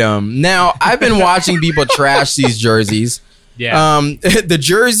 Verbatim. Now, I've been watching people trash these jerseys. yeah. The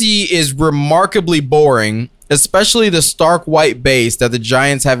jersey is remarkably boring, especially the stark white base that the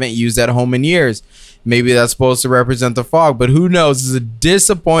Giants haven't used at home in years. Maybe that's supposed to represent the fog, but who knows? It's a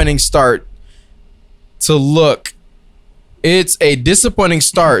disappointing start to look. It's a disappointing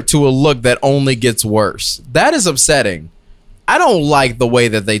start to a look that only gets worse. That is upsetting. I don't like the way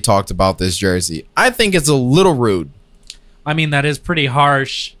that they talked about this jersey. I think it's a little rude. I mean, that is pretty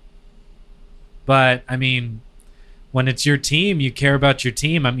harsh. But I mean, when it's your team, you care about your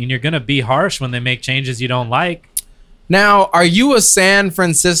team. I mean, you're gonna be harsh when they make changes you don't like. Now, are you a San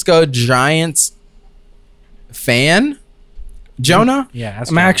Francisco Giants fan, Jonah? Yeah,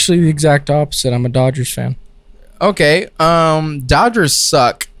 that's I'm actually the exact opposite. I'm a Dodgers fan. Okay. Dodgers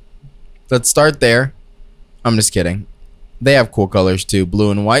suck. Let's start there. I'm just kidding. They have cool colors too, blue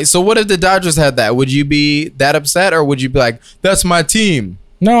and white. So what if the Dodgers had that? Would you be that upset, or would you be like, "That's my team"?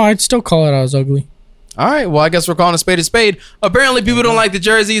 No, I'd still call it I was ugly. All right. Well, I guess we're calling a spade a spade. Apparently, people don't like the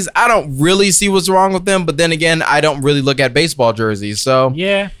jerseys. I don't really see what's wrong with them, but then again, I don't really look at baseball jerseys, so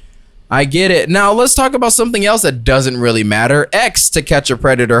Yeah. I get it. Now, let's talk about something else that doesn't really matter. X, To Catch a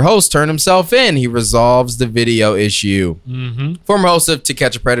Predator host, turned himself in. He resolves the video issue. Mm-hmm. Former host of To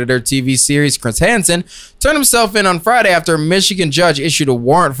Catch a Predator TV series, Chris Hansen, turned himself in on Friday after a Michigan judge issued a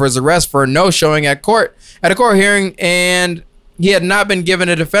warrant for his arrest for a no-showing at a court hearing, and he had not been given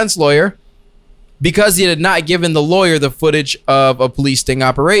a defense lawyer because he had not given the lawyer the footage of a police sting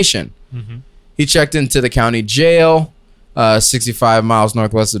operation. Mm-hmm. He checked into the county jail, 65 miles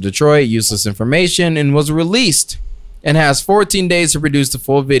northwest of Detroit, useless information, and was released and has 14 days to produce the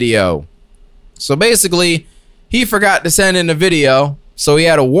full video. So basically, he forgot to send in a video, so he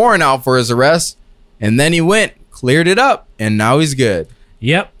had a warrant out for his arrest, and then he went, cleared it up, and now he's good.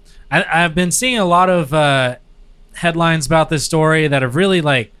 Yep. I've been seeing a lot of headlines about this story that have really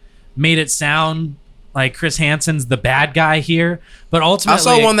like made it sound like Chris Hansen's the bad guy here, but I ultimately,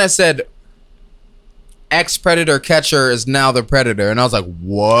 saw one that said, ex-predator catcher is now the predator, and I was like,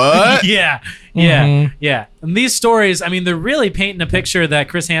 what? yeah, Mhm. yeah. And these stories, I mean, they're really painting a picture that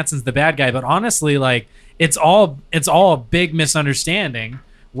Chris Hansen's the bad guy, but honestly, like it's all a big misunderstanding.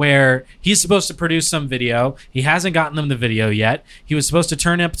 Where he's supposed to produce some video, he hasn't gotten them the video yet. He was supposed to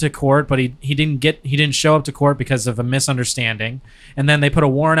turn up to court, but he didn't show up to court because of a misunderstanding. And then they put a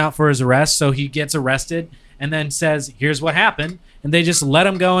warrant out for his arrest, so he gets arrested and then says, "Here's what happened," and they just let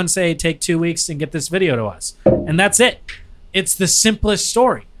him go and say, "Take 2 weeks and get this video to us," and that's it. It's the simplest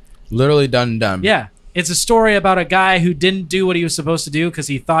story. Literally done and done. Yeah. It's a story about a guy who didn't do what he was supposed to do because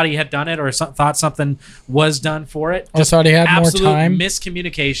he thought he had done it or thought something was done for it. I thought he had more Absolute time.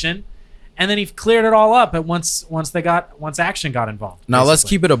 miscommunication. And then he cleared it all up at once action got involved. Now let's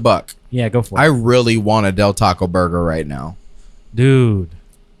basically. keep it a buck. Yeah, go for I it. really want a Del Taco burger right now. Dude.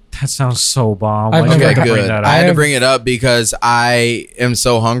 That sounds so bomb. I've Why'd you never Okay, have to had- bring good. that I up? had have- to bring it up because I am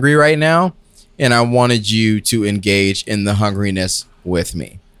so hungry right now, and I wanted you to engage in the hungriness with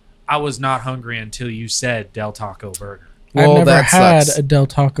me. I was not hungry until you said Del Taco Burger. Well, I've never that had sucks. a Del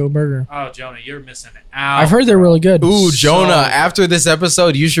Taco burger. Oh, Jonah, you're missing out. I've heard they're really good. Ooh, So- Jonah, after this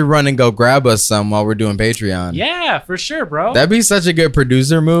episode, you should run and go grab us some while we're doing Patreon. Yeah, for sure, bro. That'd be such a good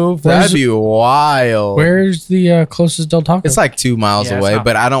producer move. Where's- That'd be wild. Where's the closest Del Taco? It's like 2 miles Yeah, it's away, not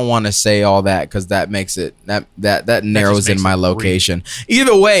but I don't want to say all that because that makes it that narrows in makes my it location.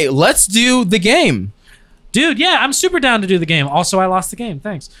 Either way, let's do the game. Dude, yeah, I'm super down to do the game. Also, I lost the game.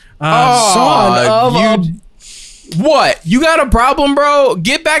 Thanks. What? You got a problem, bro?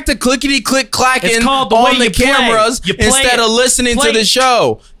 Get back to clickety click clacking It's called the on way the you play. cameras You play instead it. of listening Play to the it.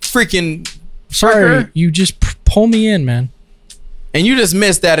 show. Freaking Sorry, fricker. you just pull me in, man. And you just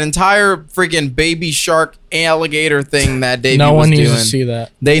missed that entire freaking baby shark alligator thing that Davey No was one needs doing. to see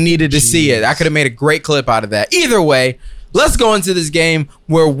that. They needed to see it. I could have made a great clip out of that. Either way, let's go into this game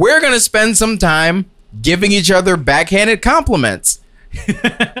where we're going to spend some time giving each other backhanded compliments.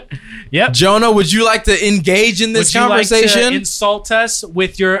 Yep. Jonah, would you like to engage in this Would you like conversation? to insult us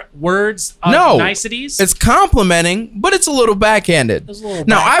with your words of No. niceties? It's complimenting, but it's a little backhanded. It's a little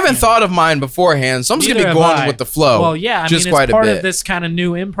Now, I haven't backhanded. thought of mine beforehand, so I'm just going Neither to be have going I. with the flow. Well, yeah, I just mean, quite it's part a bit. of this kind of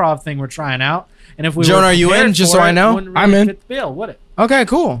new improv thing we're trying out. And if we Jonah, were are you prepared in, just for so I it, know? it wouldn't really I'm in. fit the bill, would it? Okay,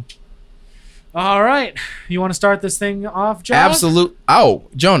 cool. All right. You want to start this thing off, John? Absolute. Oh,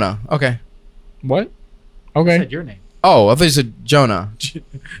 Jonah. Okay. What? I Okay. said your name. Oh, I thought you said Jonah.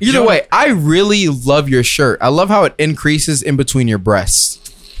 Either Jonah. way, I really love your shirt. I love how it increases in between your breasts.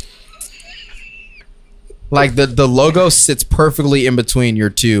 Like the logo sits perfectly in between your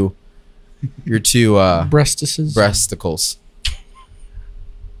two Breastises. breasticles.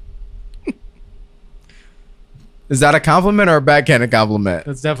 Is that a compliment or a backhanded compliment?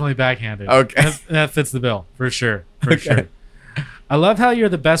 That's definitely backhanded. Okay. That fits the bill, for sure. For sure. I love how you're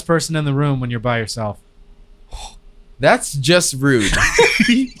the best person in the room when you're by yourself. That's just rude.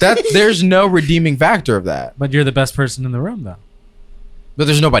 There's no redeeming factor of that. But you're the best person in the room, though. But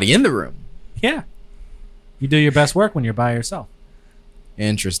there's nobody in the room. Yeah. You do your best work when you're by yourself.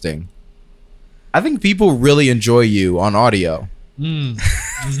 Interesting. I think people really enjoy you on audio. Mm.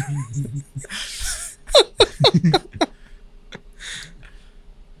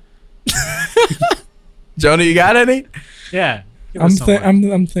 Jonah, you got any? Yeah. Give I'm, us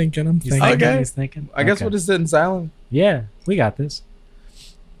someone. I'm thinking. I'm He's thinking. thinking. Okay. He's thinking. I guess Okay. we'll just sit in silence. Yeah, we got this.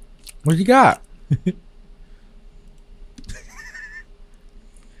 What you got?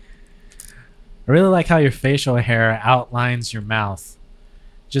 I really like how your facial hair outlines your mouth.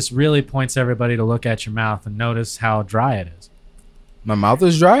 Just really points everybody to look at your mouth and notice how dry it is. My mouth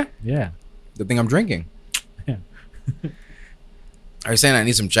is dry? Yeah. The thing I'm drinking. Yeah. Are you saying I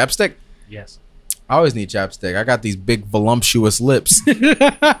need some chapstick? Yes. I always need chapstick. I got these big voluptuous lips. It's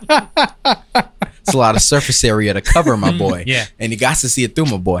a lot of surface area to cover, my boy. Yeah. And you got to see it through,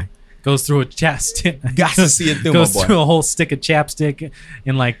 my boy. Goes through a chapstick. Got to see it through, Goes my boy. through a whole stick of chapstick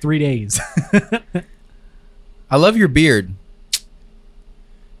in like 3 days. I love your beard.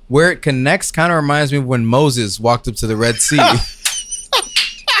 Where it connects kind of reminds me of when Moses walked up to the Red Sea.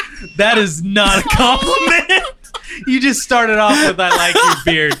 That is not a compliment. You just started off with "I like your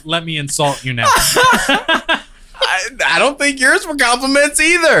beard." Let me insult you now. I don't think yours were compliments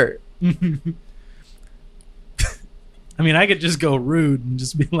either. I mean, I could just go rude and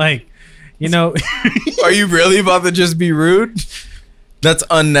just be like, you know, Are you really about to just be rude? That's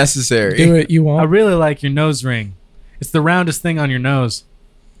unnecessary. Do it. You I want? really like your nose ring. It's the roundest thing on your nose.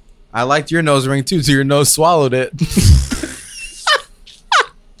 I liked your nose ring too, so your nose swallowed it.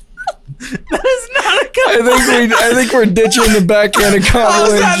 That is not a compliment. I think we're ditching the backhanded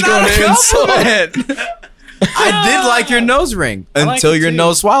compliments. Going to insult. I did like your nose ring like until it your too.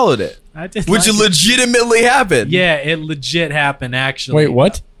 nose swallowed it, I did which like it. legitimately happened. Yeah, it legit happened actually. Wait,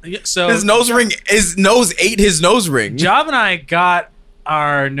 what? Yeah, so His nose ate his nose ring. Job and I got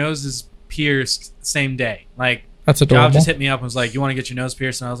our noses pierced same day. Like That's Job adorable. just hit me up and was like, "You want to get your nose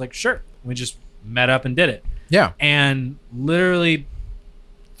pierced?" And I was like, "Sure." We just met up and did it. Yeah. And literally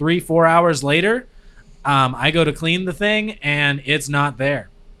 3-4 hours later, I go to clean the thing and it's not there.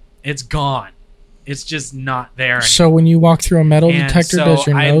 It's gone. It's just not there anymore. So when you walk through a metal And detector, so does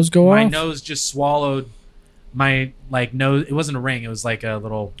your nose go my off? nose just swallowed my nose. It wasn't a ring. It was like a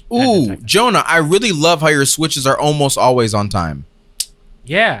little head Ooh, detector. Jonah, I really love how your switches are almost always on time.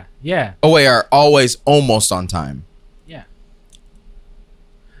 Yeah, yeah, Oh wait, are always almost on time. yeah.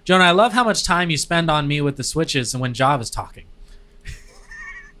 Jonah, I love how much time you spend on me with the switches and when Job is talking.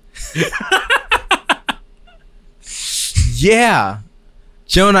 Yeah.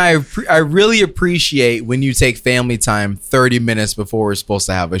 Jonah, I really appreciate when you take family time 30 minutes before we're supposed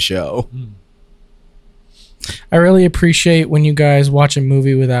to have a show. I really appreciate when you guys watch a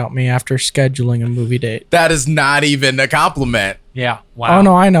movie without me after scheduling a movie date. That is not even a compliment. Yeah. Wow. Oh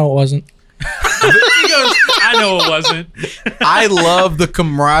no, I know it wasn't. He goes, I know it wasn't. I love the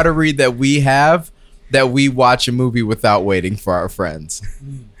camaraderie that we have, that we watch a movie without waiting for our friends.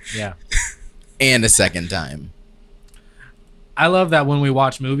 Yeah. And a second time. I love that when we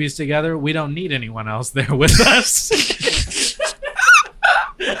watch movies together, we don't need anyone else there with us.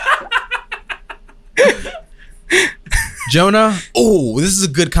 Jonah, oh, this is a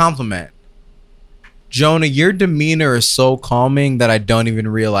good compliment. Jonah, your demeanor is so calming that I don't even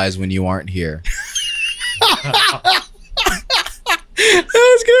realize when you aren't here. That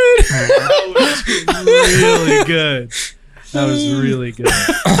was good. That was really good. That was really good.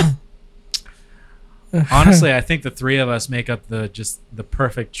 Honestly, I think the three of us make up the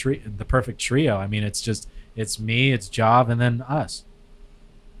perfect trio. I mean, it's me, it's Jav, and then us.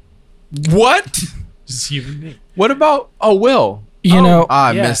 What? Just you and me. What about Will?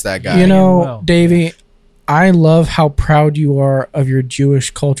 I missed that guy. You know, Will. Davey, I love how proud you are of your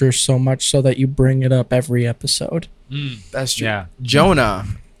Jewish culture so much so that you bring it up every episode. That's true. Yeah. Jonah,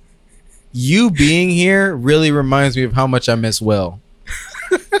 you being here really reminds me of how much I miss Will.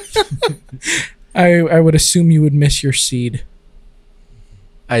 I would assume you would miss your seed.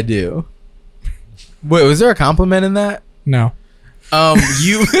 I do. Wait, was there a compliment in that? No.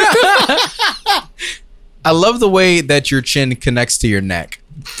 You. I love the way that your chin connects to your neck.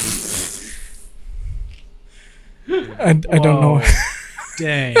 I don't know. Whoa.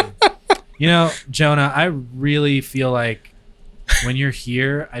 Dang. You know, Jonah, I really feel like when you're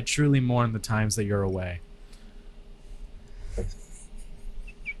here, I truly mourn the times that you're away.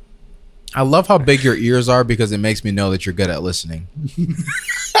 I love how big your ears are because it makes me know that you're good at listening.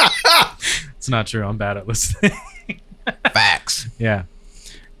 It's not true. I'm bad at listening. Facts. Yeah.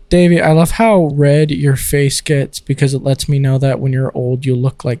 Davey, I love how red your face gets because it lets me know that when you're old, you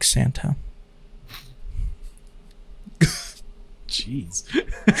look like Santa. Jeez.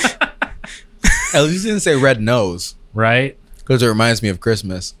 At least you didn't say red nose Right? because it reminds me of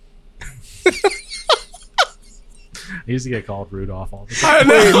Christmas. I used to get called Rudolph all the time.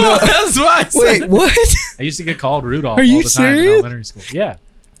 That's why I said Wait, what? I used to get called Rudolph Are all you the time in serious? elementary school. Yeah.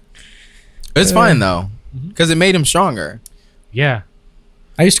 It's fine though, because it made him stronger. Yeah.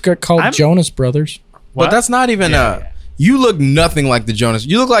 I used to get called I'm- Jonas Brothers. What? But that's not even Yeah. You look nothing like the Jonas.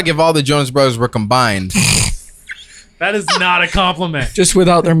 You look like if all the Jonas Brothers were combined. That is not a compliment. Just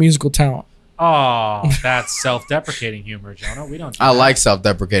without their musical talent. Oh, that's self-deprecating humor, Jonah. We don't. Do I that. like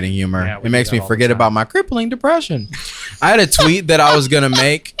self-deprecating humor. Yeah, we It do makes that me all the forget time. about my crippling depression. I had a tweet that I was gonna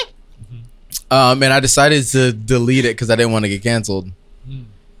make, and I decided to delete it because I didn't want to get canceled.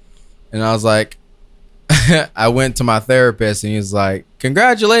 And I was like, I went to my therapist, and he was like,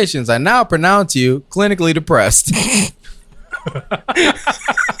 "Congratulations! I now pronounce you clinically depressed."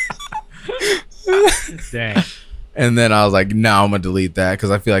 Dang. And then I was like, "No, I'm gonna delete that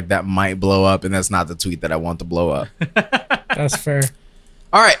because I feel like that might blow up, and that's not the tweet that I want to blow up." That's fair.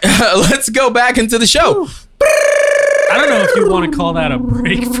 All right, let's go back into the show. I don't know if you want to call that a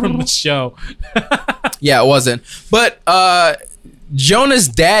break from the show. Yeah, it wasn't. But Jonah's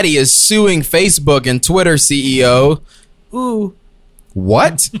daddy is suing Facebook and Twitter CEO. Ooh.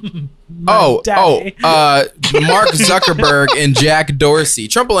 What? daddy. Mark Zuckerberg and Jack Dorsey.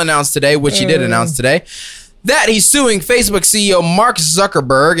 Trump will announce today, which he did announce today, that he's suing Facebook CEO Mark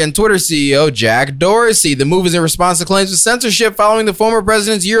Zuckerberg and Twitter CEO Jack Dorsey. The move is in response to claims of censorship following the former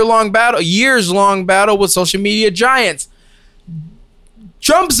president's years-long battle with social media giants.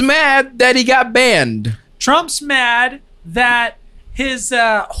 Trump's mad that he got banned. Trump's mad that his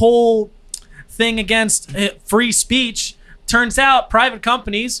whole thing against free speech, turns out private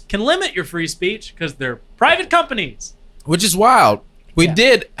companies can limit your free speech because they're private companies. Which is wild. We Yeah.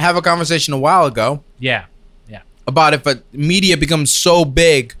 did have a conversation a while ago Yeah. about if a media becomes so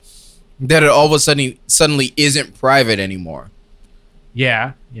big that it all of a suddenly isn't private anymore.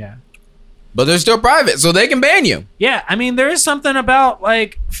 Yeah. But they're still private, so they can ban you. Yeah, I mean, there is something about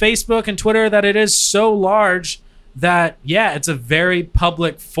like Facebook and Twitter that it is so large that, yeah, it's a very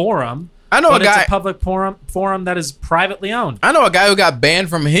public forum. I know But a guy. it's a public forum that is privately owned. I know a guy who got banned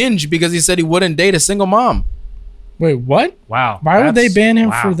from Hinge because he said he wouldn't date a single mom. Wait, what? Wow. Why would they that's- ban him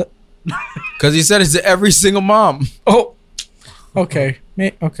wow. for the? Because he said it's every single mom. Oh, okay.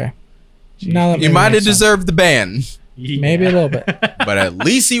 Okay. Now that You maybe might have makes sense. deserved the ban, Yeah. Maybe a little bit. but at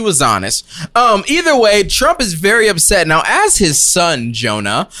least he was honest. Either way, Trump is very upset. Now, as his son,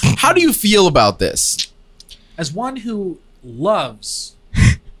 Jonah, how do you feel about this? As one who loves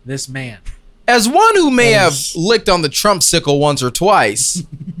this man. As one who may have licked on the Trump sickle once or twice,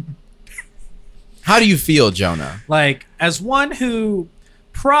 how do you feel, Jonah? Like, as one who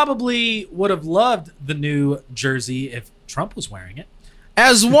probably would have loved the new jersey if Trump was wearing it.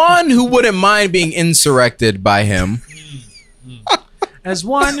 As one who wouldn't mind being insurrected by him. As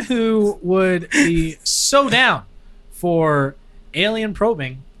one who would be so down for alien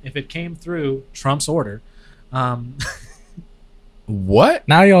probing if it came through Trump's order. What?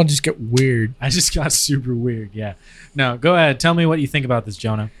 Now y'all just get weird. I just got super weird. Yeah. No, go ahead. Tell me what you think about this,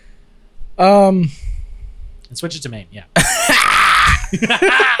 Jonah. Um, And switch it to Maine. Yeah.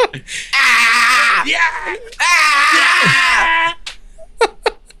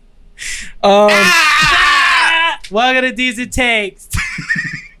 What are these it takes?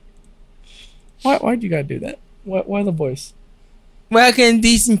 why'd you gotta do that? Why the voice? Welcome,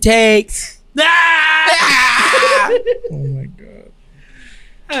 decent takes. Oh my god.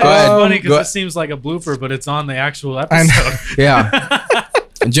 It's funny go- because it seems like a blooper, but it's on the actual I episode. know. Yeah.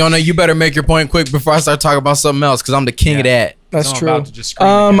 Jonah, you better make your point quick before I start talking about something else, because I'm the king of that. That's I'm true. about to just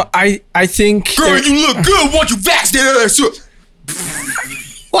scream again. I think. Girl, you look good. Won't you vaccinate?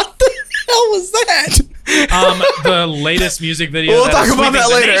 What the hell was that? The latest music video. We'll that talk is about that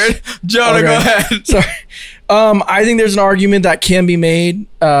sweeping the later. nation. Jonah, Okay. go ahead. Sorry. I think there's an argument that can be made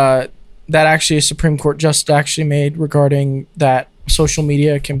that actually a Supreme Court justice actually made regarding that social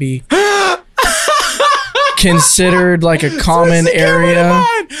media can be considered like a common area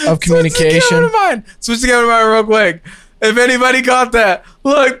of communication. Switch the camera to mine real quick. If anybody caught that,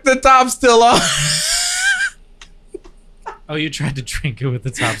 look, the top's still on. Oh, you tried to drink it with the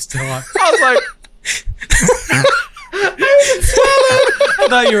top still on. I was like, I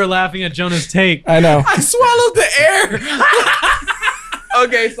thought you were laughing at Jonah's take. I know. I swallowed the air.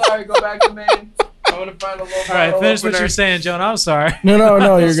 Okay, sorry. Go back to Maine. I want to find a little. All right, finish what you're saying, Jonah. I'm sorry. No,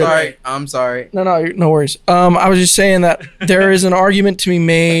 you're good. Sorry, I'm sorry. No worries. I was just saying that there is an argument to be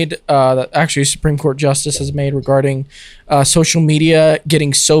made that actually a Supreme Court justice has made regarding social media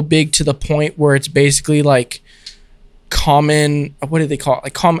getting so big to the point where it's basically like common. What do they call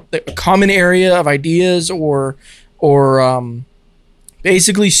it? Like a common area of ideas, or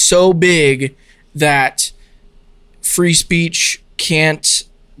basically so big that free speech can't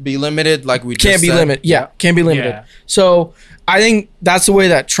Be limited, like we can't just be said. limited. Yeah, can't be limited. Yeah. So I think that's the way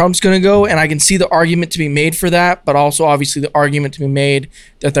that Trump's going to go, and I can see the argument to be made for that, but also obviously the argument to be made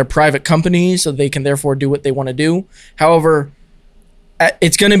that they're private companies, so they can therefore do what they want to do. However,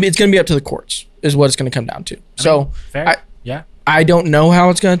 it's going to be up to the courts, is what it's going to come down to. Fair. Yeah. I don't know how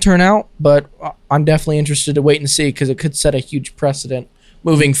it's going to turn out, but I'm definitely interested to wait and see, because it could set a huge precedent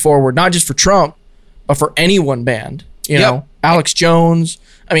moving forward, not just for Trump, but for anyone banned. You know, Alex Jones.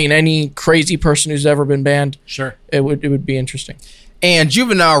 I mean, any crazy person who's ever been banned. Sure. It would be interesting. And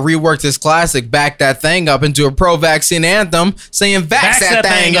Juvenile reworked his classic Back That Thing Up into a pro-vaccine anthem, saying Vax that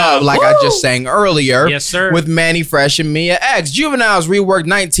thing up, like I just sang earlier. Yes, sir. With Manny Fresh and Mia X. Juvenile's reworked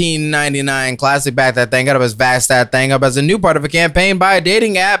 1999 classic Back That Thing Up as Vax That Thing Up as a new part of a campaign by a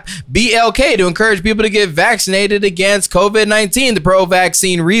dating app, BLK, to encourage people to get vaccinated against COVID-19. The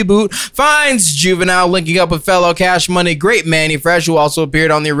pro-vaccine reboot finds Juvenile linking up with fellow Cash Money great Manny Fresh, who also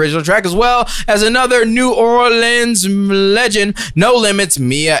appeared on the original track, as well as another New Orleans legend, No Limits,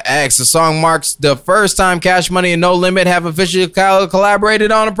 Mia X. The song marks the first time Cash Money and No Limit have officially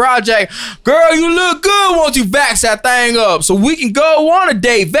collaborated on a project. Girl, you look good. Won't you vax that thing up so we can go on a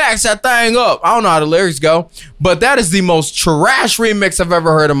date? Vax that thing up. I don't know how the lyrics go, but that is the most trash remix I've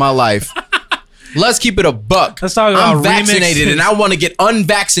ever heard in my life. Let's keep it a buck. Let's talk about I'm vaccinated remixes. and I want to get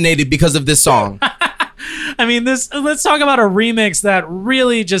unvaccinated because of this song. I mean, let's talk about a remix that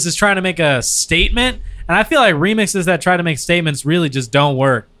really just is trying to make a statement. And I feel like remixes that try to make statements really just don't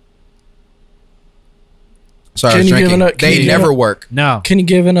work. Sorry, I Can was you give drinking. an- can They you never give- work. No. Can you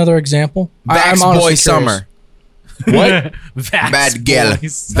give another example? Vax honestly Boy curious. Summer. What? Vax Bad girl.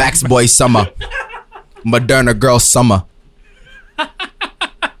 boys. Vax Boy Summer. Moderna Girl Summer.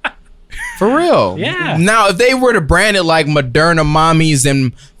 For real. Yeah. Now, if they were to brand it like Moderna Mommies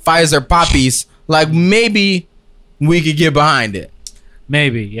and Pfizer Poppies, like maybe we could get behind it.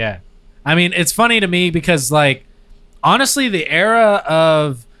 Maybe, yeah. I mean, it's funny to me because, like, honestly, the era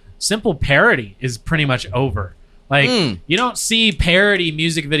of simple parody is pretty much over. Like, you don't see parody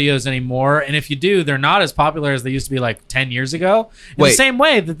music videos anymore, and if you do, they're not as popular as they used to be like 10 years ago. In Wait. the same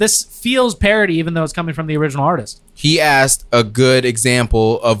way that this feels parody, even though it's coming from the original artist. He asked a good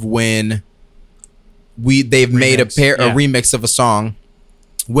example of when they've made a Remix, yeah. remix of a song.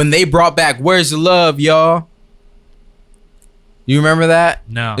 When they brought back Where's the Love, y'all? You remember that?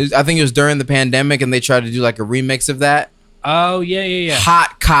 No. I think it was during the pandemic and they tried to do like a remix of that. Oh yeah.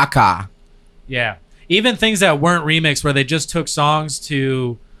 Hot caca. Yeah. Even things that weren't remixed, where they just took songs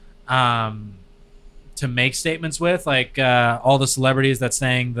to make statements with, like all the celebrities that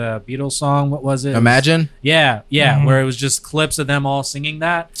sang the Beatles song. What was it? Imagine. Yeah, where it was just clips of them all singing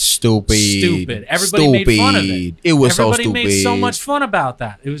that. Stupid. Everybody made fun of it. It was so Everybody stupid. made so much fun about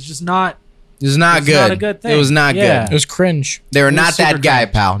that. It was just not. It was not good. not a good thing. It was not Yeah. It good. was cringe. They were It was not that super guy,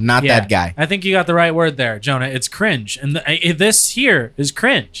 cringe. pal. Not Yeah. that guy. I think you got the right word there, Jonah. It's cringe, and this here is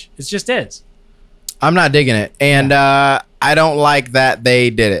cringe. It just is. I'm not digging it. And I don't like that they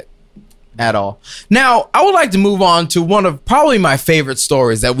did it at all. Now, I would like to move on to one of probably my favorite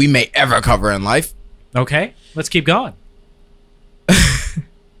stories that we may ever cover in life. Okay, let's keep going.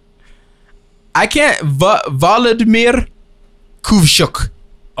 I can't. Volodymyr Kuvchuk.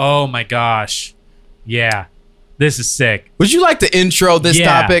 Oh my gosh, yeah, this is sick. Would you like to intro this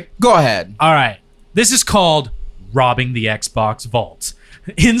Yeah. topic? Go ahead. All right. This is called robbing the Xbox vault.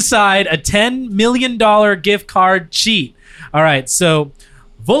 Inside a $10 million gift card cheat. All right. So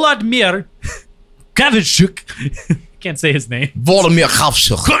Volodymyr Kavchuk, can't say his name. Volodymyr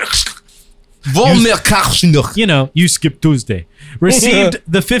Kuvchuk. Volodymyr Kuvchuk. You know, you skip Tuesday. Received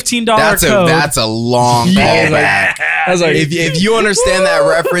the $15 code. That's a long Yeah. callback. I was like, If you understand that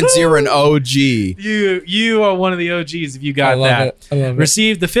reference, you're an OG. You are one of the OGs if you got I love that. it. I love it.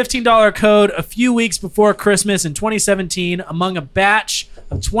 Received the $15 code a few weeks before Christmas in 2017 among a batch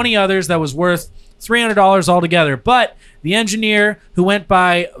of 20 others that was worth $300 altogether. But the engineer, who went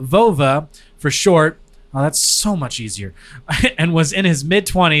by Vova for short, oh, that's so much easier, and was in his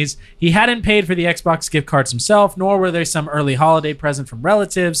mid-20s, he hadn't paid for the Xbox gift cards himself, nor were there some early holiday present from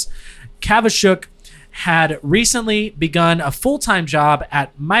relatives. Kavchuk had recently begun a full-time job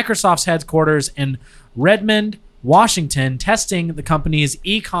at Microsoft's headquarters in Redmond, Washington, testing the company's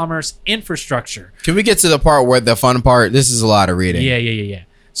e-commerce infrastructure. Can we get to the part where the fun part? This is a lot of reading. Yeah.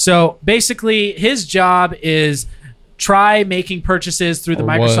 So basically, his job is try making purchases through the Or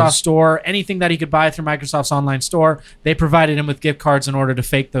Microsoft was. Store, anything that he could buy through Microsoft's online store. They provided him with gift cards in order to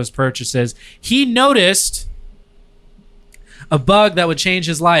fake those purchases. He noticed a bug that would change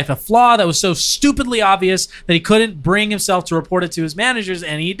his life, a flaw that was so stupidly obvious that he couldn't bring himself to report it to his managers,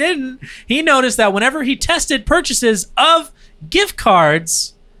 and he didn't. He noticed that whenever he tested purchases of gift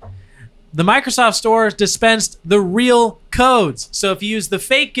cards, the Microsoft Store dispensed the real codes. So if you use the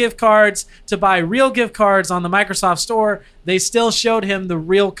fake gift cards to buy real gift cards on the Microsoft Store, they still showed him the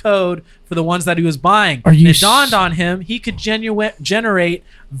real code for the ones that he was buying. Are you And it dawned on him he could generate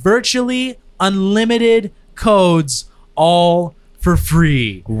virtually unlimited codes all for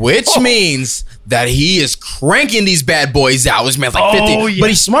free. Which means that he is cranking these bad boys out. Which means like 50. Oh, yeah. But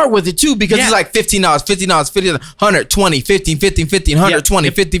he's smart with it too because Yeah. he's like $15, $50, $50, 100, 20, 15, 15, 15, 100, 20,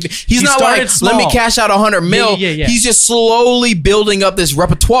 50. He's He not started like, let me small. cash out 100 mil. Yeah. He's just slowly building up this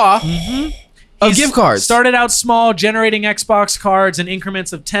repertoire of He's gift cards. Started out small, generating Xbox cards in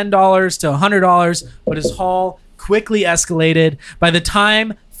increments of $10 to $100, but his haul quickly escalated. By the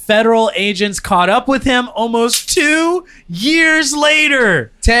time federal agents caught up with him almost 2 years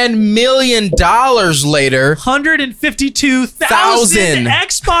later, $10 million later, 152,000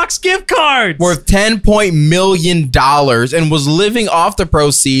 Xbox gift cards. worth $10 million and was living off the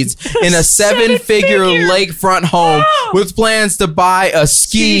proceeds in a seven-figure lakefront home with plans to buy a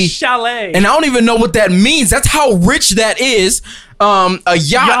ski chalet. and I don't even know what that means. That's how rich that is. A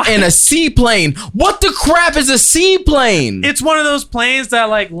yacht and a seaplane. What the crap is a seaplane? It's one of those planes that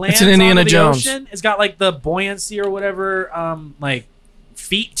like lands an Indiana onto the Jones. ocean. It's got like the buoyancy or whatever, like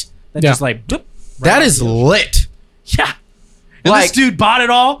feet that Yeah. just like bloop, That right is on the- lit. yeah. And Like- this dude bought it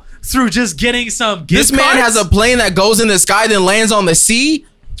all through just getting some gift This man cards? has a plane that goes in the sky then lands on the sea.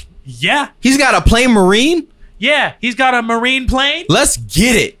 yeah. He's got a plane marine. Yeah, he's got a marine plane. Let's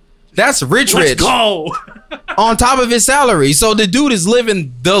get it. That's rich. Let's go. On top of his salary. So the dude is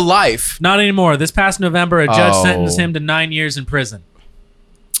living the life. Not anymore. This past November, a judge Oh. sentenced him to 9 years in prison.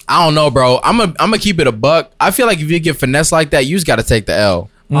 I don't know, bro. I'm gonna keep it a buck. I feel like if you get finesse like that, you just got to take the L.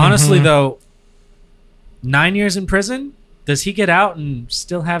 Honestly, though, 9 years in prison. Does he get out and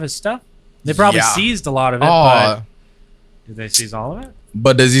still have his stuff? They probably Yeah. seized a lot of it, Oh, but did they seize all of it?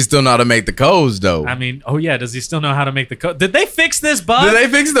 but does he still know how to make the codes though? I mean, oh yeah, does he still know how to make the code? Did they fix this bug? Did they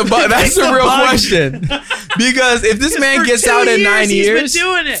fix the bug? That's fix the the real bug? question. Because if this man For gets 2 out in 9 he's years, been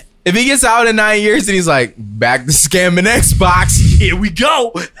doing it. if he gets out in 9 years and he's like back to scamming Xbox, Here we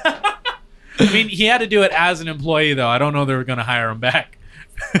go. I mean, he had to do it as an employee, though. I don't know they were going to hire him back.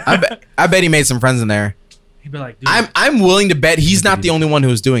 I bet he made some friends in there. He'd be like, dude, I'm willing to bet he's not the only one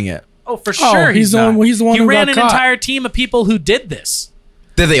who's doing it. oh, for sure. he's the one- he's the one He who ran got an caught. entire team of people who did this.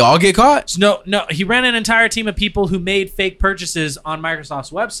 Did they all get caught? No, he ran an entire team of people who made fake purchases on Microsoft's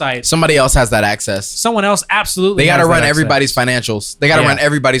website. Somebody else has that access. Someone else absolutely. They got to has that run access. everybody's financials. They got to Yeah. run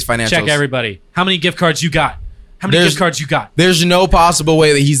everybody's financials. Check everybody. How many gift cards you got? How many gift cards you got? There's no possible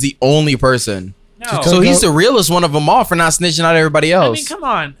way that he's the only person. No. So he's the realest one of them all for not snitching out everybody else. I mean, come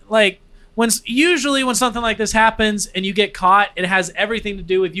on. Like, usually when something like this happens and you get caught, it has everything to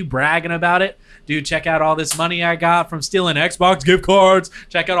do with you bragging about it. Dude, check out all this money I got from stealing Xbox gift cards.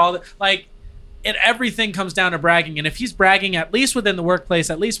 Check out all the everything comes down to bragging. And if he's bragging, at least within the workplace,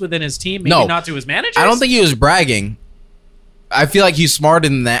 at least within his team, maybe not to his managers. I don't think he was bragging. I feel like he's smarter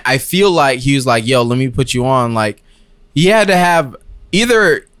than that. I feel like he was like, yo, let me put you on. Like, he had to have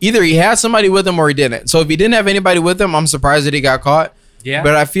either he had somebody with him or he didn't. So if he didn't have anybody with him, I'm surprised that he got caught. Yeah.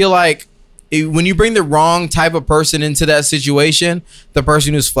 But I feel like when you bring the wrong type of person into that situation, the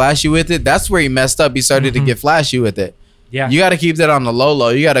person who's flashy with it, that's where he messed up. He started to get flashy with it. Yeah. You got to keep that on the low.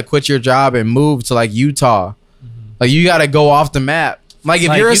 You got to quit your job and move to like Utah. Like, you got to go off the map. Like, if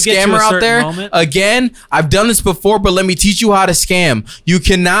Like, you're a you get to scammer a out certain there, moment- again, I've done this before, but let me teach you how to scam. You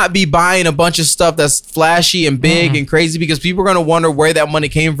cannot be buying a bunch of stuff that's flashy and big and crazy, because people are going to wonder where that money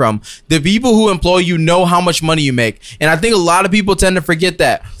came from. The people who employ you know how much money you make. And I think a lot of people tend to forget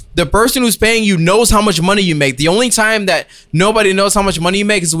that. The person who's paying you knows how much money you make. The only time that nobody knows how much money you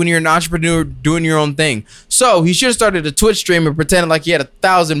make is when you're an entrepreneur doing your own thing. So he should have started a Twitch stream and pretended like he had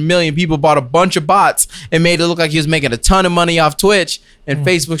 1,000 million people, bought a bunch of bots and made it look like he was making a ton of money off Twitch and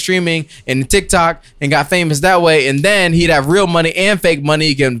Facebook streaming and TikTok and got famous that way. And then he'd have real money and fake money.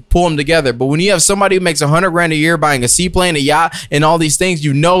 You can pull them together. But when you have somebody who makes $100,000 a year buying a seaplane, a yacht, and all these things,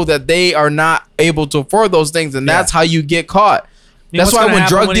 you know that they are not able to afford those things. And that's how you get caught. That's why when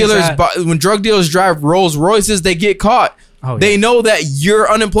drug dealers drive Rolls Royces, they get caught. Oh, yeah. They know that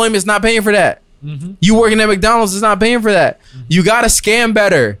your unemployment is not paying for that. You working at McDonald's is not paying for that. You got to scam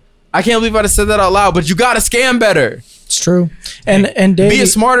better. I can't believe I just said that out loud, but you got to scam better. It's true. And Davey, Be a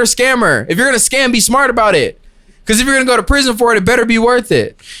smarter scammer. If you're going to scam, be smart about it. Because if you're going to go to prison for it, it better be worth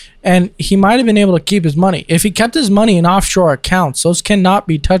it. and he might have been able to keep his money. If he kept his money in offshore accounts, those cannot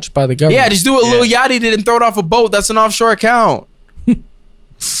be touched by the government. Yeah, just do what Lil Yachty did and throw it off a boat. That's an offshore account.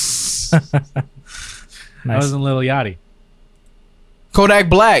 That wasn't Lil Yachty. Kodak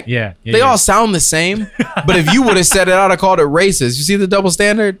Black. Yeah. They all sound the same. But if you would have said it, I'd have called it racist. You see the double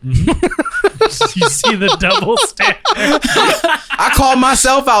standard? You see the double standard. I called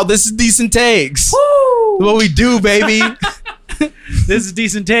myself out. This is Decent Takes. What we do, baby. This is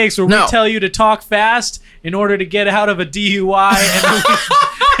Decent Takes, where No. we tell you to talk fast in order to get out of a DUI,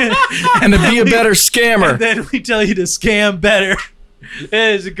 And to be a better scammer. and then we tell you to scam better. It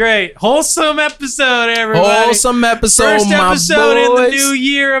is a great, wholesome episode, everybody. Wholesome episode, First my episode in the boys. new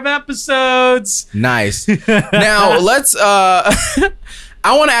year of episodes. Nice. Now let's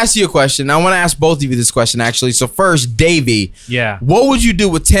I want to ask you a question. I want to ask both of you this question, actually. So first, Davey, Yeah. what would you do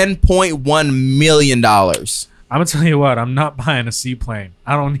with $10.1 million? I'm gonna tell you what, I'm not buying a seaplane.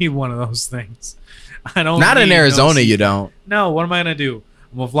 I don't need one of those things. I don't. Not in need no Arizona, you seaplane. don't. No, what am I gonna do?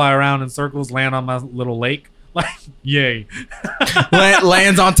 I'm gonna fly around in circles, land on my little lake. Like, yay.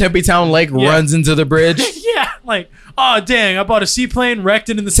 Lands on Tempe Town Lake, runs into the bridge. Yeah, like, oh dang, I bought a seaplane, wrecked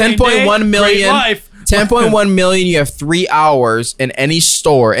it in the same day. 10.1 million. Great life. 10.1 million. You have 3 hours in any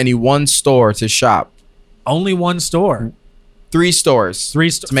store, any one store to shop. Only one store. 3 stores. Three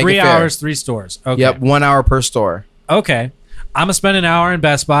to make it 3 fair. hours, 3 stores. Okay. Yep, 1 hour per store. Okay. I'm gonna spend an hour in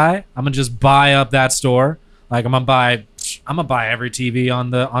Best Buy. I'm gonna just buy up that store. Like, I'm gonna buy every TV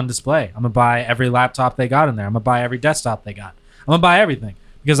on display. I'm gonna buy every laptop they got in there. I'm gonna buy every desktop they got. I'm gonna buy everything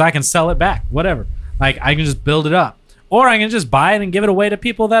because I can sell it back. Whatever. Like, I can just build it up, or I can just buy it and give it away to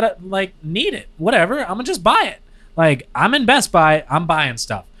people that like need it. Whatever. I'm gonna just buy it. Like, I'm in Best Buy. I'm buying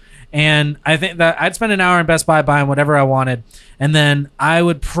stuff. And I think that I'd spend an hour in Best Buy buying whatever I wanted. And then I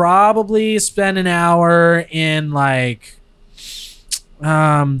would probably spend an hour in like,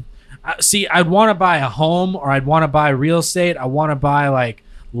 see, I'd want to buy a home, or I'd want to buy real estate. I want to buy like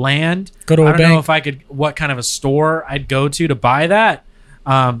land. Go to a I don't know bank. if I could, what kind of a store I'd go to buy that.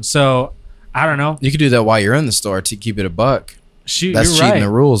 So I don't know. You could do that while you're in the store to keep it a buck. Shoot, That's you're cheating right. the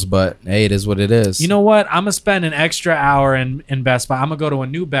rules, but hey, it is what it is. You know what? I'm gonna spend an extra hour in Best Buy. I'm gonna go to a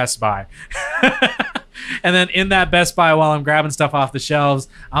new Best Buy. And then in that Best Buy, while I'm grabbing stuff off the shelves,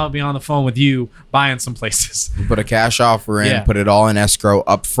 I'm gonna be on the phone with you buying some places. put a cash offer in, Yeah. put it all in escrow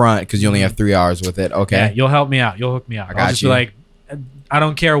up front because you only have 3 hours with it. Okay. Yeah, you'll help me out. You'll hook me out. I got I'll just you. be like, I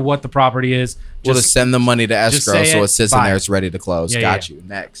don't care what the property is. We'll just send the money to just escrow say so it, it sits in buy there. it. It's ready to close. Yeah, Got yeah. you.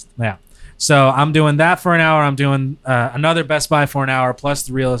 Next. Yeah. So I'm doing that for an hour. I'm doing another Best Buy for an hour plus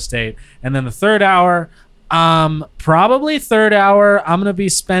the real estate. And then the third hour, Probably third hour. I'm gonna be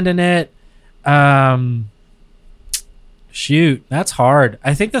spending it. Shoot, that's hard.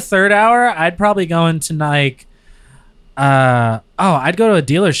 I think the third hour, I'd probably go into like, I'd go to a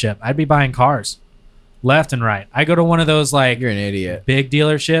dealership. I'd be buying cars, left and right. I go to one of those like You're an idiot. big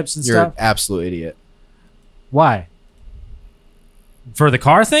dealerships and You're stuff. an absolute idiot. Why? For the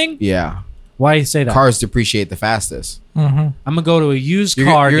car thing? Yeah. Why you say that? Cars depreciate the fastest. I'm gonna go to a used You're,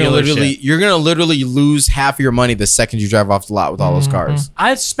 car you're gonna dealership. you're gonna literally lose half your money the second you drive off the lot with all those cars.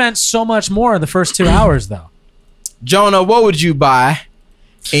 I spent so much more in the first 2 hours though. Jonah, what would you buy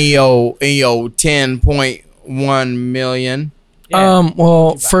in your 10.1 million?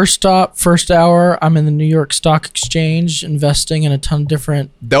 Well, first hour, I'm in the New York Stock Exchange, investing in a ton of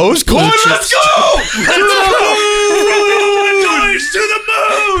different. Those coins. Let's go!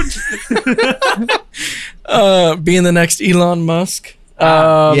 Being the next Elon Musk.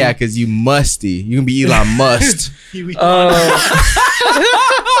 Yeah, because you musty. You can be Elon Musk.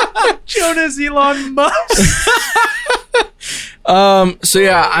 Jonas Elon Musk. So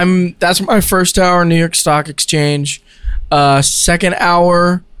yeah, that's my first hour, New York Stock Exchange. Second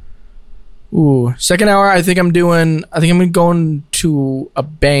hour, I think I'm going to a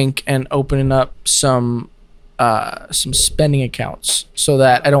bank and opening up some spending accounts so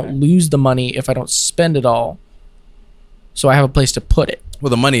that I don't lose the money if I don't spend it all. So I have a place to put it. Well,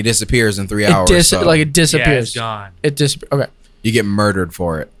 the money disappears in 3 hours. It so disappears. Yeah, it's gone. It disappears. Okay. you get murdered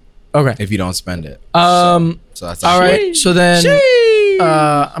for it Okay. if you don't spend it. So that's all right. So then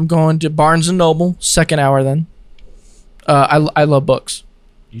I'm going to Barnes and Noble, second hour then. I love books.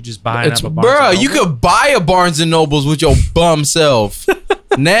 You just buying up a Barnes Bruh, and you Noble? could buy a Barnes and Nobles with your bum self.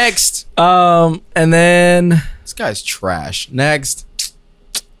 Next. And then This guy's trash. Next.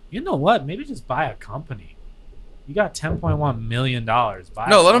 You know what? Maybe just buy a company. You got $10.1 million. Buy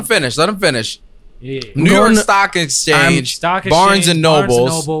No, a let him company. finish. Let him finish. Yeah. New York going to- Stock Exchange, Stock Barnes Exchange, and Barnes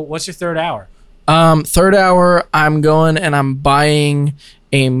Nobles. Noble. What's your third hour? third hour, I'm going and I'm buying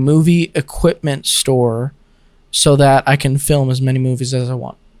a movie equipment store so that I can film as many movies as I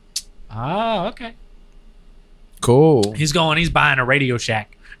want. Ah, okay. Cool. He's buying a Radio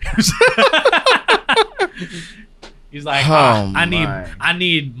Shack. He's like, Oh, I my.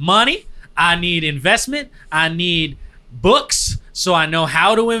 need money. I need investment. I need books so I know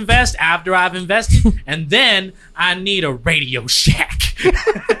how to invest after I've invested. And then I need a Radio Shack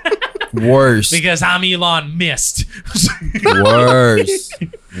Worse. because I'm Elon Mist. Worse.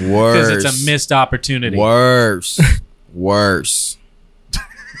 Because Worse. it's a missed opportunity. Worse. Worse.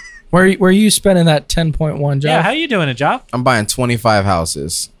 Where are you spending that 10.1, Joe? Yeah, how you doing it, Job? I'm buying 25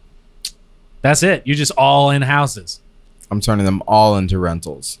 houses. That's it. You just all in houses. I'm turning them all into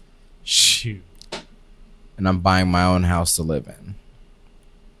rentals. Shoot. And I'm buying my own house to live in.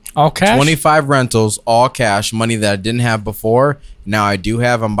 All cash? 25 rentals, all cash, money that I didn't have before. Now I do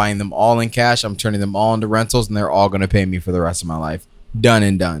have. I'm buying them all in cash. I'm turning them all into rentals, and they're all going to pay me for the rest of my life. Done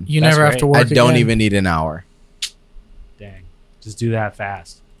and done. You That's never have great. to work I don't again. even need an hour. Dang. Just do that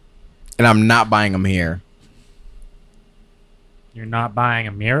fast. And I'm not buying them here. You're not buying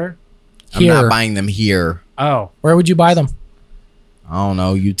a mirror? I'm Here. not buying them here. Oh. Where would you buy them? I don't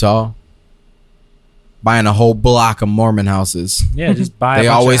know, Utah. Buying a whole block of Mormon houses. Yeah, just buy They a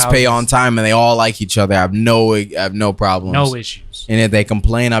bunch of always pay houses. on time and they all like each other. I have no problems. No issues. And if they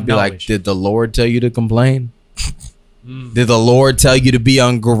complain, I'll be No like, issues. did the Lord tell you to complain? Mm. Did the Lord tell you to be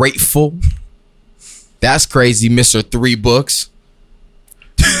ungrateful? That's crazy, Mr. 3 books.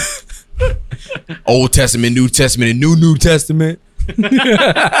 Old Testament, New Testament, and New Testament.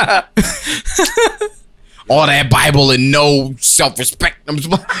 All that Bible and no self-respect. I'm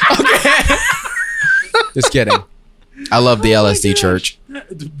just, okay. Just kidding. I love the LSD church.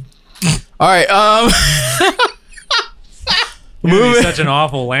 All right. You're Moving. such an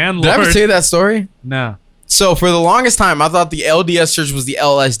awful landlord. Did I ever tell you that story? No. So for the longest time, I thought the LDS church was the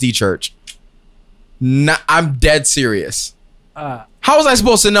LSD church. I'm dead serious. How was I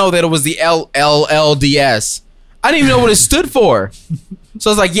supposed to know that it was the LLDS? I didn't even know what it stood for. So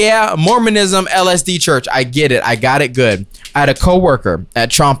I was like, yeah, Mormonism, LSD church. I get it. I got it good. I had a coworker at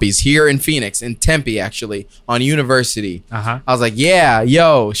Chompy's here in Phoenix, in Tempe, actually, on University. Uh-huh. I was like, yeah,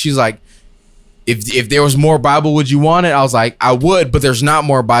 yo. She's like, if there was more Bible, would you want it? I was like, I would, but there's not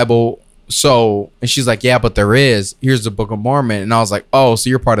more Bible. So, and she's like, yeah, but there is. Here's the Book of Mormon. And I was like, oh, so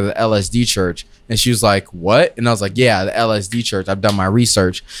you're part of the LSD church. And she was like, what? And I was like, yeah, the LSD church. I've done my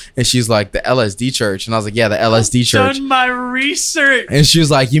research. And she's like, the LSD church. And I was like, yeah, the LSD church. Done my research. And she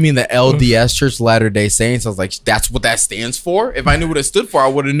was like, you mean the LDS Church, Latter-day Saints? I was like, that's what that stands for? If I knew what it stood for, I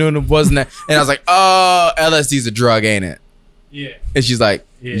would have known it wasn't that. And I was like, oh, LSD's a drug, ain't it? Yeah. And she's like,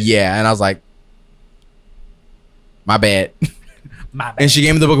 Yeah. yeah. And I was like, my bad. My bad. And she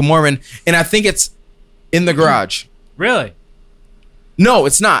gave me the Book of Mormon. And I think it's in the garage. Really? No,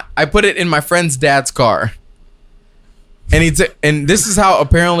 it's not. I put it in my friend's dad's car. And and this is how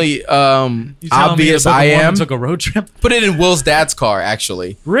apparently You telling me the obvious Book of I Mormon am. Took a road trip. Put it in Will's dad's car,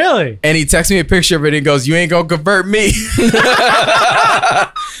 actually. Really? And he texted me a picture of it and goes, "You ain't gonna convert me." I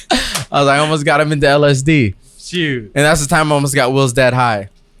was like, I almost got him into LSD. Shoot. And that's the time I almost got Will's dad high.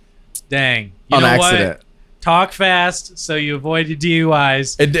 Dang. You On know accident. what? Talk fast so you avoid your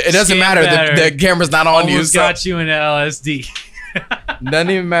DUIs. It doesn't Scan matter. better. The camera's not on you. Almost So got you into LSD. doesn't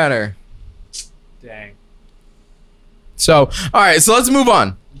even matter. Dang. So, all right. So let's move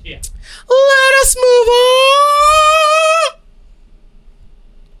on. Yeah. Let us move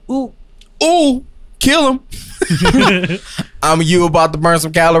on. Ooh. Ooh, kill him. You about to burn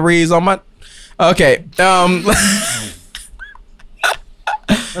some calories on my. Okay.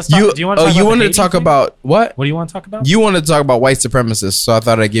 Let's talk. You. Do you want to Oh, talk you about wanted the to talk Haiti thing? about what? What do you want to talk about? You wanted to talk about white supremacists, so I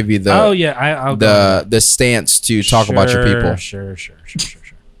thought I'd give you the. Oh yeah, I'll go. the stance to talk about your people. Sure.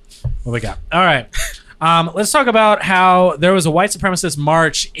 What we got? All right. Let's talk about how there was a white supremacist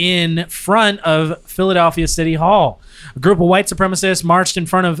march in front of Philadelphia City Hall. A group of white supremacists marched in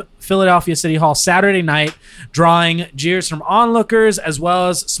front of Philadelphia City Hall Saturday night, drawing jeers from onlookers as well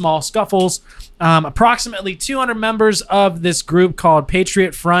as small scuffles. Approximately 200 members of this group called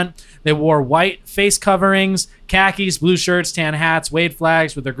Patriot Front. They wore white face coverings, khakis, blue shirts, tan hats, waved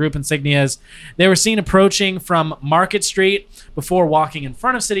flags with their group insignias. They were seen approaching from Market Street before walking in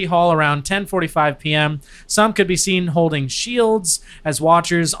front of City Hall around 10:45 p.m. Some could be seen holding shields as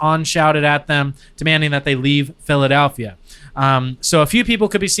watchers on shouted at them, demanding that they leave Philadelphia. So a few people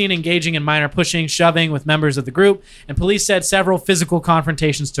could be seen engaging in minor pushing, shoving with members of the group, and police said several physical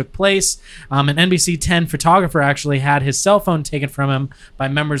confrontations took place. An NBC 10 photographer actually had his cell phone taken from him by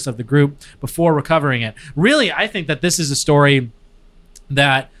members of the group before recovering it. Really, I think that this is a story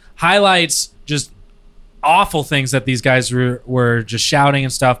that highlights just awful things that these guys were just shouting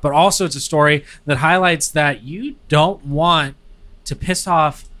and stuff, but also it's a story that highlights that you don't want to piss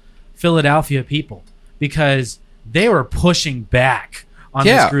off Philadelphia people because they were pushing back on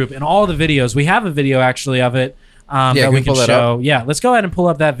this group in all the videos. We have a video actually of it that we can show. Yeah, let's go ahead and pull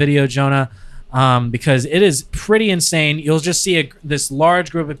up that video, Jonah, because it is pretty insane. You'll just see this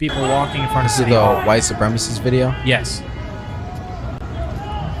large group of people walking in front of City Hall. The white supremacist video? Yes.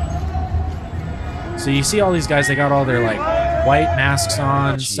 So you see all these guys, they got all their like white masks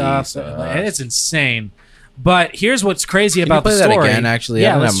on and stuff. And it's insane. But here's what's crazy about the story. That again, actually. Yeah,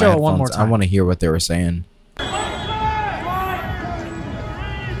 I don't let's have my show it one more headphones. time. I want to hear what they were saying.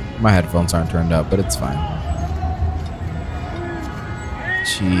 My headphones aren't turned up, but it's fine.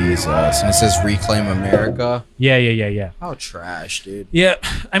 Jesus. And it says Reclaim America. Yeah. How trash, dude. Yeah,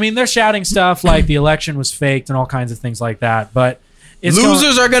 I mean, they're shouting stuff like the election was faked and all kinds of things like that. But it's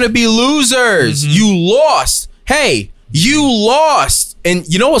Losers are going to be losers. Mm-hmm. You lost. Hey, you lost. And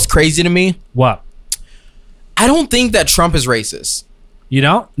you know what's crazy to me? What? I don't think that Trump is racist. You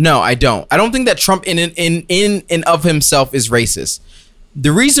don't? No, I don't. I don't think that Trump in and of himself is racist.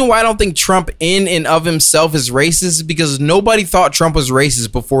 The reason why I don't think Trump in and of himself is racist is because nobody thought Trump was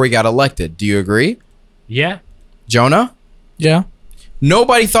racist before he got elected. Do you agree? Yeah. Jonah? Yeah.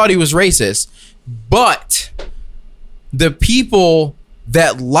 Nobody thought he was racist, but the people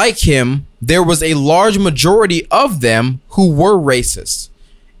that like him, there was a large majority of them who were racist.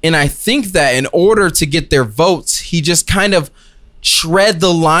 And I think that in order to get their votes, he just kind of tread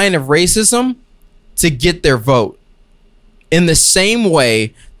the line of racism to get their vote. In the same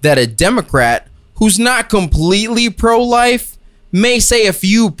way that a Democrat who's not completely pro-life may say a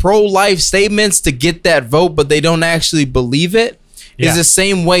few pro-life statements to get that vote, but they don't actually believe it, is the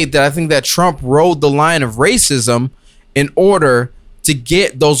same way that I think that Trump rode the line of racism in order to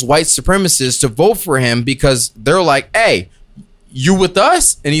get those white supremacists to vote for him because they're like, hey, you with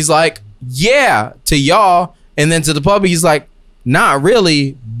us? And he's like, yeah, to y'all. And then to the public, he's like, not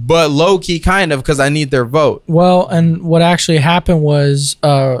really, but low-key kind of because I need their vote. Well, and what actually happened was,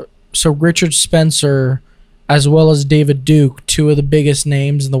 so Richard Spencer, as well as David Duke, two of the biggest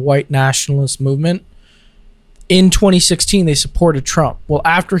names in the white nationalist movement, in 2016, they supported Trump. Well,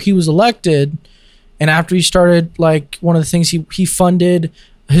 after he was elected, and after he started, like, one of the things he funded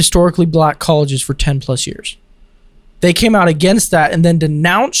historically black colleges for 10 plus years. They came out against that and then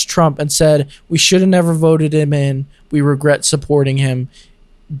denounced Trump and said, we should have never voted him in. We regret supporting him.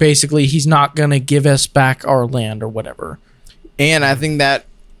 Basically, he's not going to give us back our land or whatever. And I think that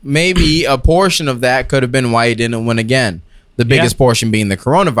maybe a portion of that could have been why he didn't win again. The biggest portion being the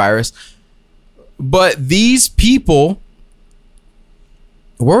coronavirus. But these people,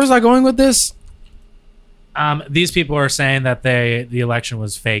 where was I going with this? These people are saying that the election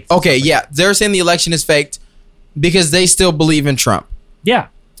was faked. Okay, yeah, they're saying the election is faked because they still believe in Trump. Yeah.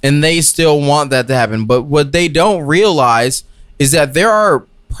 And they still want that to happen. But what they don't realize is that there are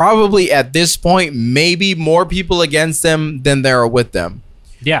probably at this point maybe more people against them than there are with them.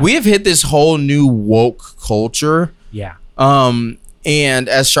 Yeah. We have hit this whole new woke culture. Yeah. And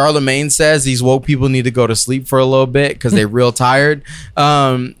as Charlemagne says, these woke people need to go to sleep for a little bit because they're real tired.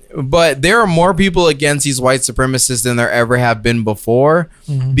 But there are more people against these white supremacists than there ever have been before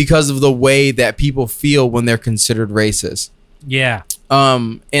because of the way that people feel when they're considered racist. Yeah.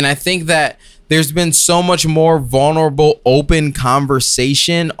 And I think that there's been so much more vulnerable, open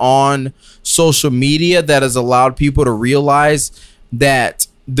conversation on social media that has allowed people to realize that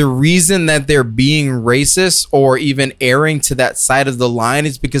the reason that they're being racist or even erring to that side of the line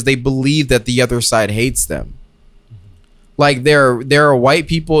is because they believe that the other side hates them. Like there are white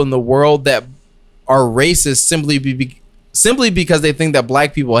people in the world that are racist simply because they think that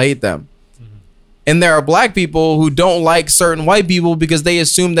black people hate them. And there are black people who don't like certain white people because they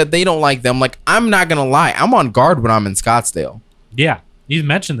assume that they don't like them. Like, I'm not going to lie. I'm on guard when I'm in Scottsdale. Yeah. You've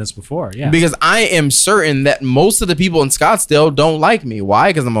mentioned this before. Yeah. Because I am certain that most of the people in Scottsdale don't like me. Why?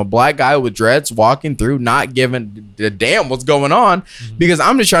 Because I'm a black guy with dreads walking through, not giving a damn what's going on. Because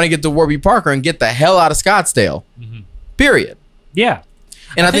I'm just trying to get to Warby Parker and get the hell out of Scottsdale. Period. Yeah.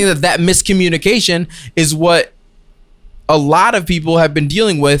 And I think that miscommunication is what a lot of people have been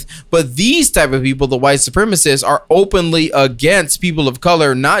dealing with. But these type of people, the white supremacists, are openly against people of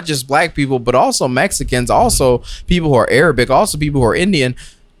color, not just black people, but also Mexicans, also people who are Arabic, also people who are Indian,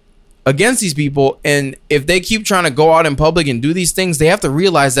 against these people. And if they keep trying to go out in public and do these things, they have to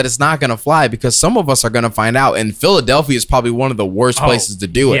realize that it's not going to fly because some of us are going to find out. And Philadelphia is probably one of the worst places to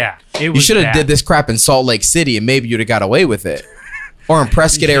do it. Yeah, you should have did this crap in Salt Lake City and maybe you'd have got away with it. Or in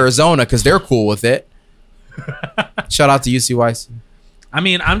Prescott, Arizona, because they're cool with it. Shout out to UC-Weiss. I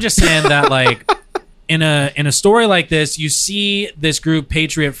mean, I'm just saying that, like, in a story like this, you see this group,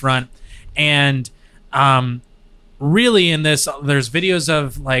 Patriot Front, and really in this, there's videos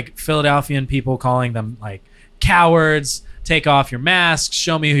of like Philadelphian people calling them like cowards, take off your masks,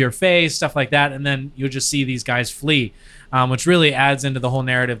 show me your face, stuff like that, and then you'll just see these guys flee, which really adds into the whole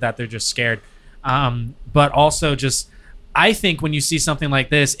narrative that they're just scared. But also just, I think when you see something like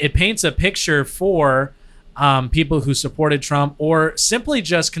this, it paints a picture for people who supported Trump or simply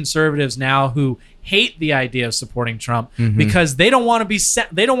just conservatives now who hate the idea of supporting Trump because they don't want to be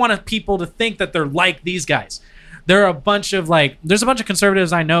they don't want people to think that they're like these guys. There are a bunch of there's a bunch of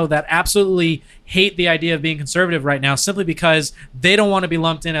conservatives I know that absolutely hate the idea of being conservative right now simply because they don't want to be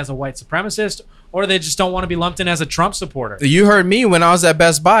lumped in as a white supremacist or they just don't want to be lumped in as a Trump supporter. You heard me when I was at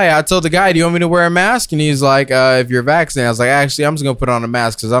Best Buy. I told the guy, do you want me to wear a mask? And he's like, if you're vaccinated. I was like, actually, I'm just going to put on a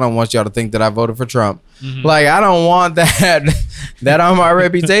mask because I don't want y'all to think that I voted for Trump. Like, I don't want that on my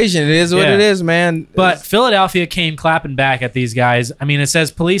reputation. It is what it is, man. But Philadelphia came clapping back at these guys. I mean, it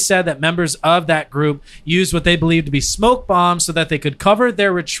says police said that members of that group used what they believed to be smoke bombs so that they could cover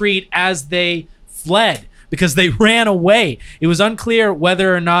their retreat as they fled because they ran away. It was unclear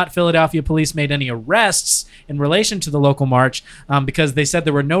whether or not Philadelphia police made any arrests in relation to the local march because they said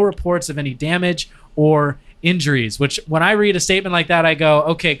there were no reports of any damage or injuries, which when I read a statement like that, I go,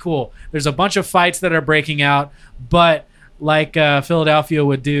 okay, cool. There's a bunch of fights that are breaking out, but like Philadelphia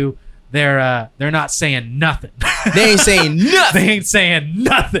would do, they're not saying nothing. They ain't saying nothing. They ain't saying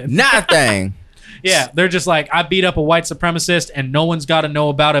nothing. Nothing. Yeah, they're just like, I beat up a white supremacist and no one's got to know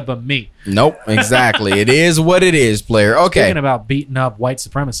about it but me. Nope, exactly. It is what it is, player. Okay. Speaking about beating up white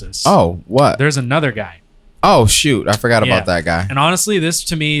supremacists. Oh, what? There's another guy. Oh, shoot. I forgot about that guy. And honestly, this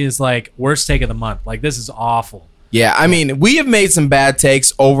to me is like worst take of the month. Like, this is awful. Yeah, I mean, we have made some bad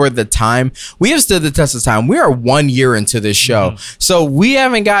takes over the time. We have stood the test of time. We are 1 year into this show. So we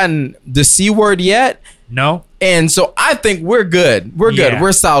haven't gotten the C word yet. No. And so I think we're good. We're good.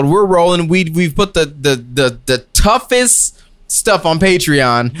 We're solid. We're rolling. We've put the toughest stuff on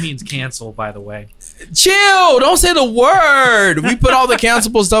Patreon. It means cancel, by the way. Chill. Don't say the word. We put all the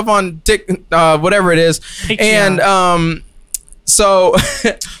cancelable stuff on whatever it is. Patreon. And so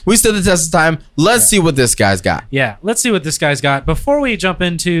we stood the test of time. Let's see what this guy's got. Yeah, let's see what this guy's got. Before we jump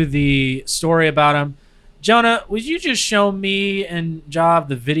into the story about him, Jonah, would you just show me and Job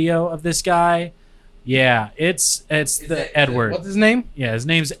the video of this guy? Yeah, it's Edward. What's his name? Yeah, his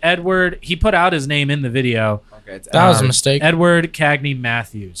name's Edward. He put out his name in the video. Okay, that was a mistake. Edward Cagney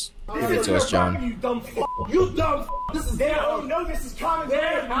Matthews. Give it to us, John. You dumb f***. You dumb f***. This is don't know this is common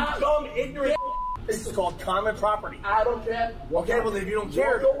sense. You dumb ignorant. This is called common property. I don't care. Okay, well if you don't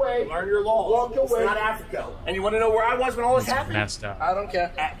care, walk away. Learn your laws. Walk away. It's not Africa. And you want to know where I was when all this happened? Messed up. I don't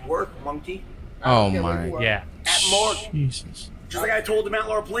care. At work, monkey. Oh my. Yeah. At Mark. Jesus. Just like I told the Mount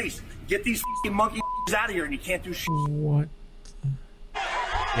Laurel police, get these f***ing monkey out of here and you can't do shit. What?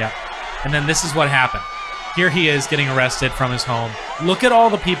 Yeah. And then this is what happened. Here he is getting arrested from his home. Look at all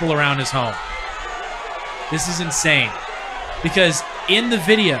the people around his home. This is insane. Because in the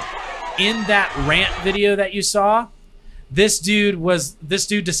video, in that rant video that you saw, this dude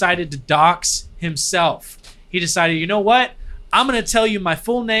decided to dox himself. He decided, you know what? I'm going to tell you my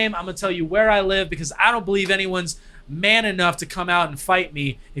full name. I'm going to tell you where I live because I don't believe anyone's man enough to come out and fight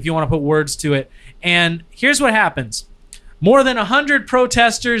me, if you want to put words to it. And here's what happens. More than 100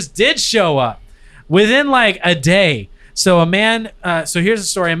 protesters did show up within like a day. So here's the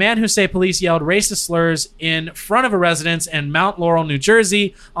story. A man who say police yelled racist slurs in front of a residence in Mount Laurel, New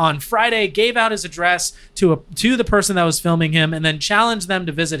Jersey on Friday, gave out his address to the person that was filming him and then challenged them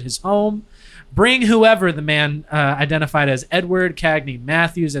to visit his home. Bring whoever, the man identified as Edward Cagney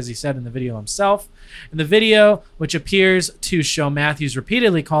Matthews, as he said in the video himself. In the video, which appears to show Matthews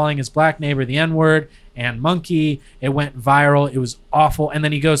repeatedly calling his black neighbor the N-word and monkey, it went viral. It was awful. And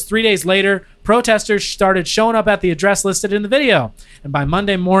then he goes, 3 days later, protesters started showing up at the address listed in the video. And by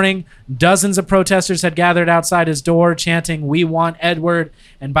Monday morning, dozens of protesters had gathered outside his door chanting, "We want Edward."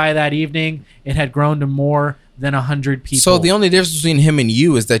 And by that evening, it had grown to more than 100 people. So the only difference between him and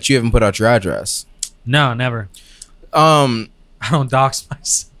you is that you haven't put out your address. No, never. I don't dox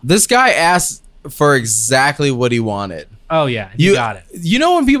myself. This guy asked for exactly what he wanted. Oh, yeah. You got it. You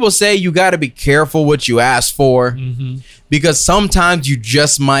know when people say you got to be careful what you ask for? Mm-hmm. Because sometimes you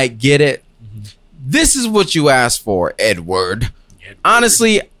just might get it. Mm-hmm. This is what you asked for, Edward.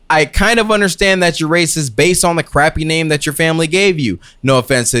 Honestly, I kind of understand that you're racist based on the crappy name that your family gave you. No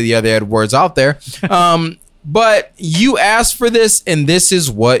offense to the other Edwards out there. But you asked for this, and this is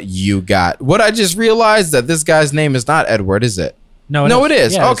what you got. What I just realized that this guy's name is not Edward, is it? No, it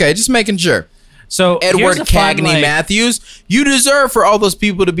is. Yeah, okay, just making sure. So Edward Cagney Matthews, you deserve for all those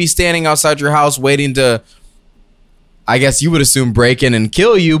people to be standing outside your house waiting to, I guess you would assume, break in and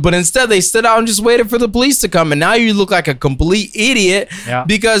kill you, but instead they stood out and just waited for the police to come, and now you look like a complete idiot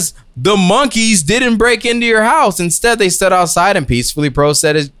because the monkeys didn't break into your house. Instead, they stood outside and peacefully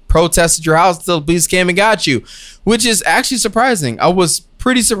protested your house until the police came and got you, which is actually surprising. I was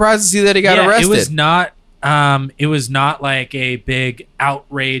pretty surprised to see that he got arrested. It was not like a big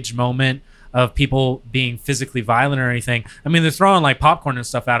outrage moment of people being physically violent or anything. I mean, they're throwing like popcorn and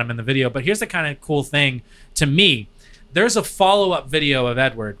stuff at him in the video, but here's the kind of cool thing to me. There's a follow-up video of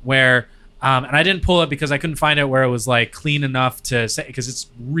Edward where, and I didn't pull it because I couldn't find it where it was like clean enough to say, because it's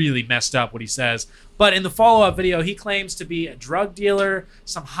really messed up what he says. But in the follow-up video, he claims to be a drug dealer,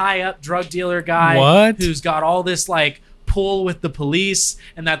 some high-up drug dealer guy who's got all this like pull with the police,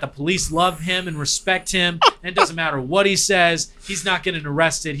 and that the police love him and respect him, and it doesn't matter what he says, he's not getting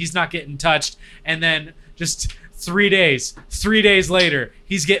arrested, he's not getting touched. And then just 3 days later,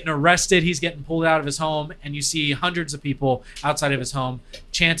 he's getting arrested, he's getting pulled out of his home, and you see hundreds of people outside of his home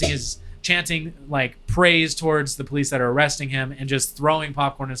chanting like praise towards the police that are arresting him and just throwing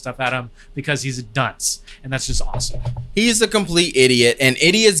popcorn and stuff at him because he's a dunce. And that's just awesome. He's a complete idiot, and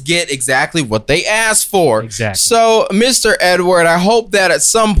idiots get exactly what they ask for. Exactly. So, Mr. Edward, I hope that at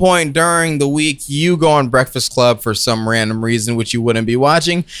some point during the week you go on Breakfast Club for some random reason, which you wouldn't be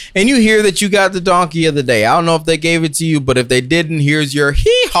watching, and you hear that you got the donkey of the day. I don't know if they gave it to you, but if they didn't, here's your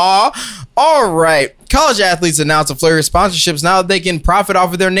hee-haw. All right. College athletes announce a flurry of sponsorships now that they can profit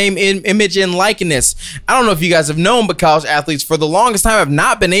off of their name, image, and likeness. I don't know if you guys have known, but college athletes for the longest time have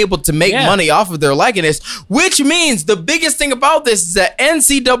not been able to make money off of their likeness, which means the biggest thing about this is that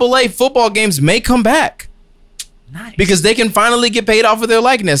NCAA football games may come back. Nice. Because they can finally get paid off of their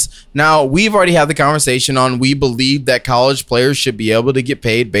likeness. Now, we've already had the conversation on we believe that college players should be able to get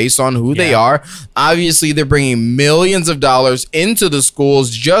paid based on who they are. Obviously, they're bringing millions of dollars into the schools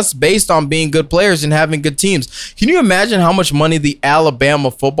just based on being good players and having good teams. Can you imagine how much money the Alabama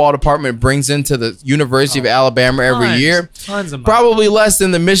football department brings into the University of Alabama every year? Tons of money. Probably less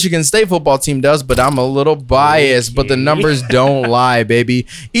than the Michigan State football team does, but I'm a little biased, but the numbers don't lie, baby.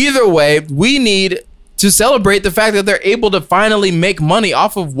 Either way, we need to celebrate the fact that they're able to finally make money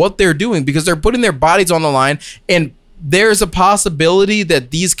off of what they're doing because they're putting their bodies on the line, and there's a possibility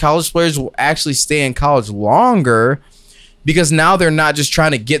that these college players will actually stay in college longer because now they're not just trying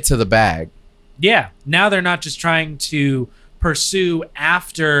to get to the bag. Yeah, now they're not just trying to pursue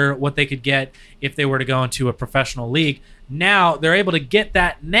after what they could get if they were to go into a professional league. Now they're able to get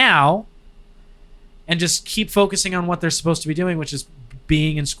that now and just keep focusing on what they're supposed to be doing, which is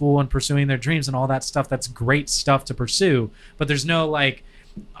being in school and pursuing their dreams and all that stuff. That's great stuff to pursue, but there's no like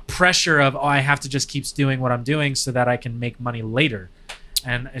pressure of, I have to just keep doing what I'm doing so that I can make money later.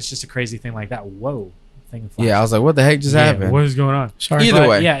 And it's just a crazy thing like that. Whoa. Thing flashed. Yeah, I was like, what the heck just happened? What is going on? Sorry. Either But,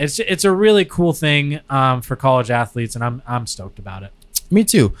 way. yeah, it's a really cool thing for college athletes, and I'm stoked about it. Me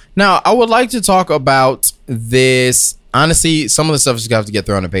too. Now, I would like to talk about this. Honestly, some of the stuff is going to have to get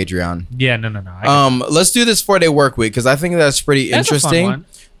thrown on Patreon. Yeah, no. I get Let's do this 4-day work week because I think that's pretty That's a fun interesting. one.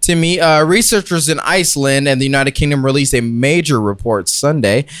 To me, researchers in Iceland and the United Kingdom released a major report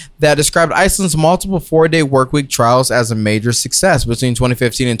Sunday that described Iceland's multiple 4-day workweek trials as a major success. Between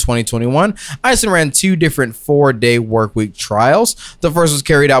 2015 and 2021, Iceland ran 2 different 4-day workweek trials. The first was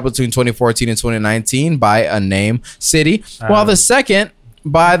carried out between 2014 and 2019 by a name city, while the second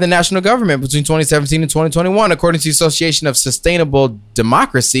by the national government between 2017 and 2021. According to the Association of Sustainable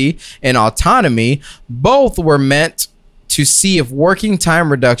Democracy and Autonomy, both were meant to see if working time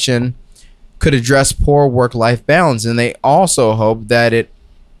reduction could address poor work-life balance, and they also hope to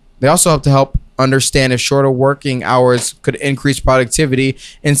help understand if shorter working hours could increase productivity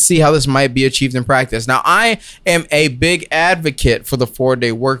and see how this might be achieved in practice. Now, I am a big advocate for the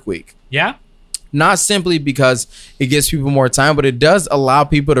 4-day work week. Yeah. Not simply because it gives people more time, but it does allow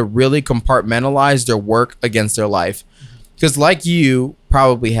people to really compartmentalize their work against their life. Because like you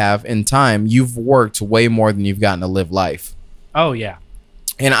probably have in time, you've worked way more than you've gotten to live life. Oh, yeah.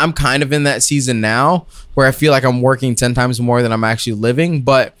 And I'm kind of in that season now where I feel like I'm working 10 times more than I'm actually living.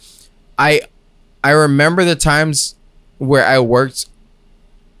 But I remember the times where I worked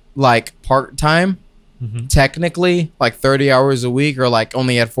like part-time, technically, like 30 hours a week or like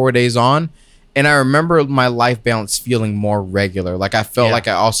only had 4 days on. And I remember my life balance feeling more regular. Like I felt like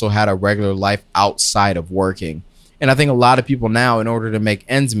I also had a regular life outside of working. And I think a lot of people now, in order to make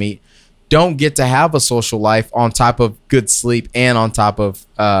ends meet, don't get to have a social life on top of good sleep and on top of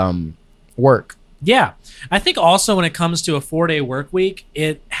work. Yeah. I think also when it comes to a 4-day work week,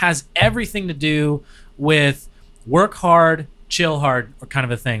 it has everything to do with work hard, chill hard kind of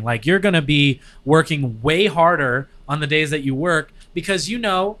a thing. Like you're going to be working way harder on the days that you work because you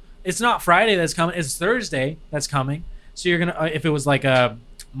know it's not Friday that's coming, it's Thursday that's coming. So you're going to, if it was like a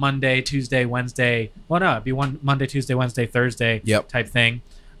Monday, Tuesday, Wednesday, well, no, it'd be one Monday, Tuesday, Wednesday, Thursday type thing.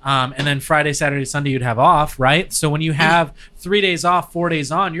 And then Friday, Saturday, Sunday, you'd have off, right? So when you have 3 days off, 4 days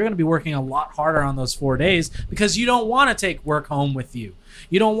on, you're going to be working a lot harder on those 4 days because you don't want to take work home with you.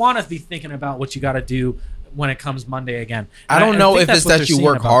 You don't want to be thinking about what you got to do when it comes Monday again. I don't know if it's that you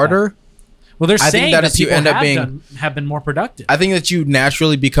work harder. Well, they're I think saying that that is you people end up have been more productive. I think that you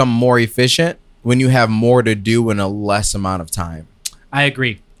naturally become more efficient when you have more to do in a less amount of time. I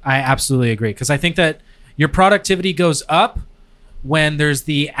agree. I absolutely agree. Because I think that your productivity goes up when there's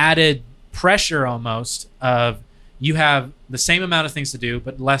the added pressure almost of you have the same amount of things to do,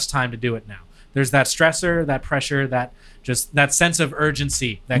 but less time to do it now. There's that stressor, that pressure, that just that sense of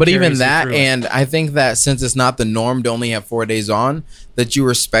urgency. That but even carries you that, through it. and I think that since it's not the norm to only have 4 days on, that you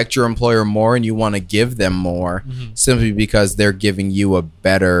respect your employer more and you want to give them more simply because they're giving you a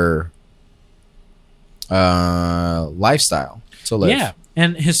better lifestyle to live. Yeah.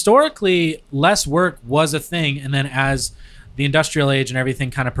 And historically, less work was a thing. And then as the industrial age and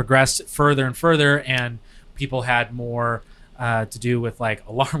everything kind of progressed further and further, and people had more to do with like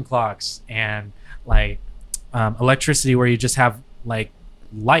alarm clocks and like electricity, where you just have like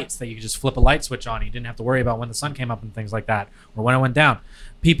lights that you could just flip a light switch on. You didn't have to worry about when the sun came up and things like that, or when it went down.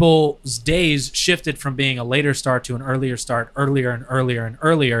 People's days shifted from being a later start to an earlier start, earlier and earlier and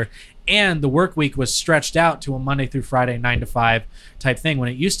earlier. And the work week was stretched out to a Monday through Friday, 9 to 5 type thing, when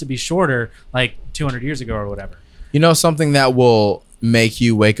it used to be shorter, like 200 years ago or whatever. You know, something that will make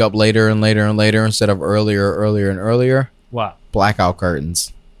you wake up later and later and later instead of earlier and earlier? What? Blackout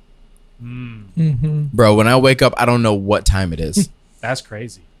curtains. Mm-hmm. Bro, when I wake up, I don't know what time it is. That's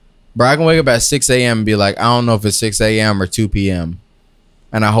crazy. Bro, I can wake up at 6 a.m. and be like, I don't know if it's 6 a.m. or 2 p.m.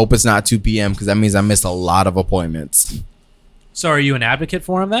 And I hope it's not 2 p.m. because that means I missed a lot of appointments. So are you an advocate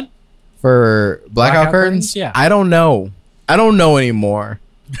for him then? For blackout curtains? Yeah. I don't know. I don't know anymore.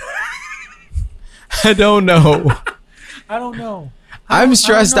 I don't know. I don't know. I'm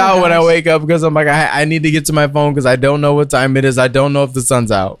stressed out when I wake up because I'm like, I need to get to my phone because I don't know what time it is. I don't know if the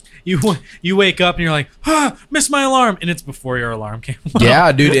sun's out. You wake up and you're like, missed my alarm. And it's before your alarm came on.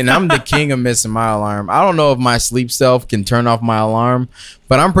 Yeah, dude. And I'm the king of missing my alarm. I don't know if my sleep self can turn off my alarm,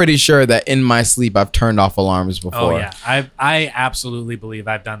 but I'm pretty sure that in my sleep, I've turned off alarms before. Oh, yeah. I absolutely believe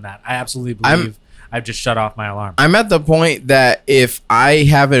I've done that. I absolutely believe I've just shut off my alarm. I'm at the point that if I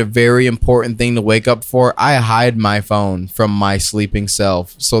have a very important thing to wake up for, I hide my phone from my sleeping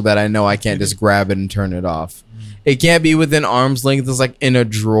self so that I know I can't just grab it and turn it off. It can't be within arm's length. It's like in a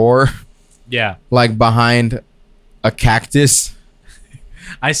drawer, Yeah. like behind a cactus.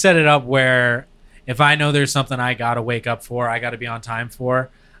 I set it up where if I know there's something I gotta wake up for, I gotta be on time for,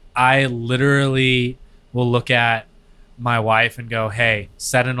 I literally will look at my wife and go, hey,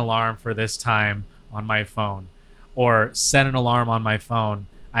 set an alarm for this time on my phone, or set an alarm on my phone.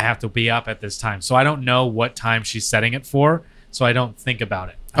 I have to be up at this time. So I don't know what time she's setting it for, so I don't think about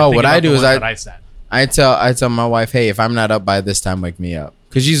it. What I do is I set. I tell my wife, hey, if I'm not up by this time, wake me up,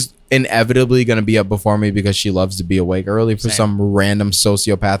 because she's inevitably going to be up before me because she loves to be awake early for some random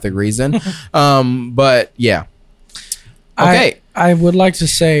sociopathic reason. But yeah. Okay. I would like to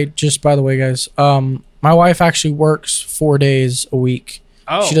say, just by the way, guys, my wife actually works 4 days a week.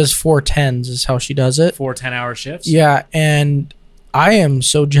 Oh. She does 4 10s is how she does it. 4 10-hour shifts? Yeah, and I am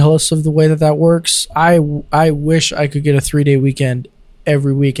so jealous of the way that works. I wish I could get a 3-day weekend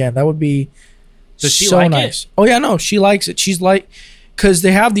every weekend. That would be Does she so like nice. it? Oh yeah, no, she likes it. She's like, because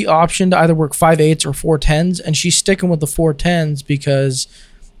they have the option to either work 5 8s or 4 10s, and she's sticking with the 4 10s because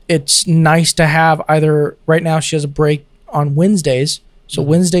it's nice to have either. Right now, she has a break on Wednesdays, so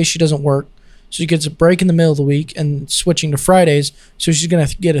Wednesdays she doesn't work, so she gets a break in the middle of the week and switching to Fridays, so she's gonna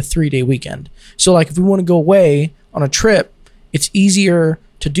get a 3-day weekend. So like, if we want to go away on a trip, it's easier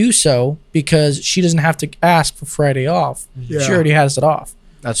to do so because she doesn't have to ask for Friday off. She already has it off.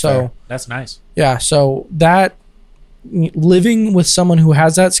 That's so fair. That's nice. yeah, so that living with someone who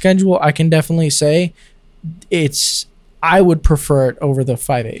has that schedule, I can definitely say I would prefer it over the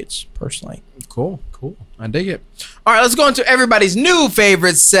 5 8s personally. Cool. I dig it. All right, let's go into everybody's new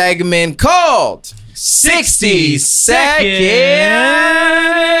favorite segment called 60 Seconds.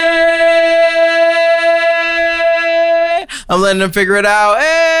 I'm letting them figure it out.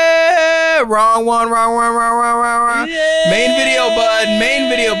 Hey, wrong one. Yay. Main video,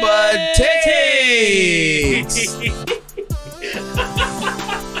 bud. Takes.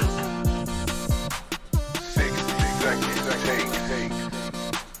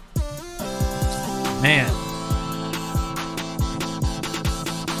 Man.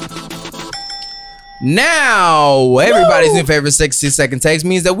 Now, everybody's new favorite 60-second takes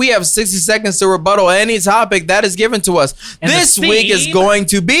means that we have 60 seconds to rebuttal any topic that is given to us. And this the week is theme- going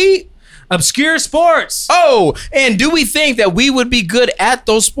to be... Obscure sports. Oh, and do we think that we would be good at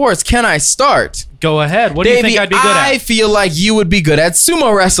those sports? Can I start? Go ahead. What do you Davey, think I'd be good I at? feel like you would be good at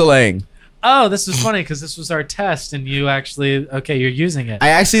sumo wrestling. Oh, this is funny because this was our test and you actually, okay, you're using it. I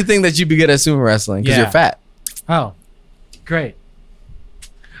actually think that you'd be good at sumo wrestling because Yeah. you're fat. Oh, great.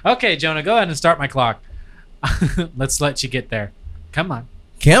 Okay, Jonah, go ahead and start my clock. Let's let you get there. Come on.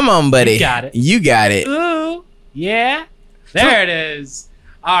 Come on, buddy. You got it. You got it. Ooh, yeah. There it is.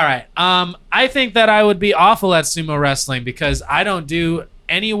 All right. I think that I would be awful at sumo wrestling because I don't do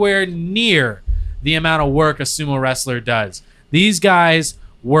anywhere near the amount of work a sumo wrestler does. These guys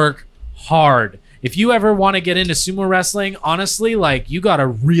work hard. If you ever want to get into sumo wrestling, honestly, like, you got to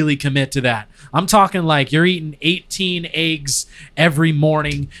really commit to that. I'm talking like you're eating 18 eggs every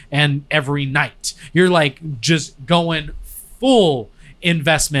morning and every night. You're like just going full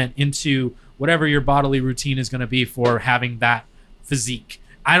investment into whatever your bodily routine is going to be for having that physique.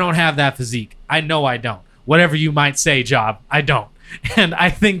 I don't have that physique. I know I don't. Whatever you might say, Job, I don't. And I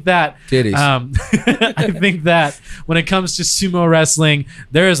think that Titties. I think that when it comes to sumo wrestling,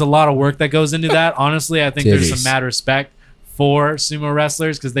 there is a lot of work that goes into that. Honestly, I think there's Titties. some mad respect for sumo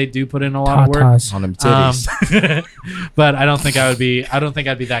wrestlers because they do put in a lot of work. Tatas. On them titties. But I don't think I'd be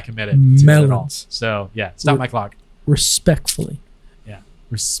that committed to it at all. Melons. So yeah, stop my clock. Respectfully. Yeah,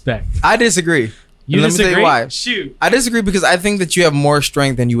 respect. I disagree. You And let me tell disagree? you why. Shoot. I disagree because I think that you have more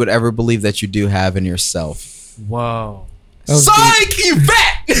strength than you would ever believe that you do have in yourself. Whoa. That was Psych, you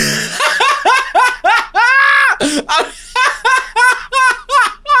fat!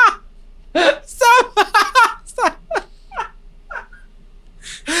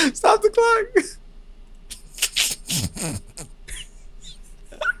 Stop the clock.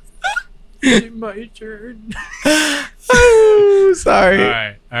 My turn. Oh, sorry. All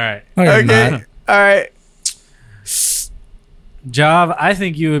right. No, you're Okay. not. All right. Jav, I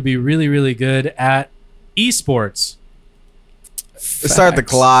think you would be really, really good at esports. Start the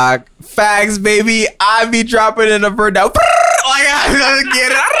clock. Facts, baby. I be dropping in a bird down. Like I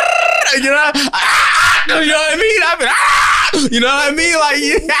get it. You know what I mean? You know what I mean? Like,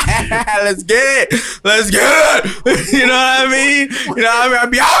 yeah, let's get it. Let's get it. You know what I mean? You know what I mean? I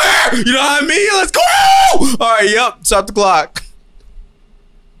be out here. You know what I mean? Let's go. All right, yep. Stop the clock.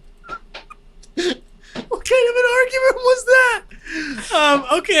 What kind of an argument was that?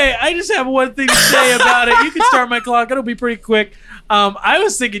 Okay, I just have one thing to say about it. You can start my clock. It'll be pretty quick. I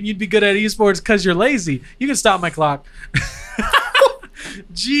was thinking you'd be good at esports because you're lazy. You can stop my clock.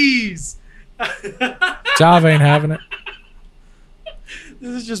 Jeez. Java ain't having it.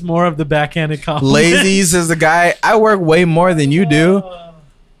 This is just more of the backhanded compliment. Lazy says the guy. I work way more than you do.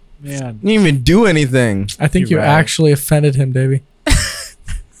 Man. You didn't even do anything. I think you You're right. actually offended him, Davey.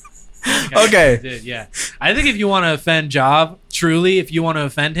 Okay. Did, yeah. I think if you want to offend Job, truly, if you want to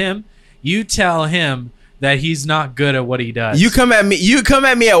offend him, you tell him that he's not good at what he does. You come at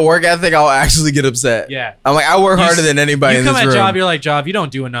me at work ethic, I'll actually get upset. Yeah. I'm like, I work harder than anybody You in come this at room. Job, you're like, Job, you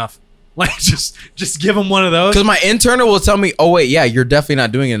don't do enough. Like, just give him one of those. Because my internal will tell me, oh wait, yeah, you're definitely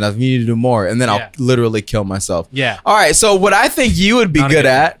not doing enough. You need to do more, and then Yeah. I'll literally kill myself. Yeah. All right. So what I think you would be Not a good good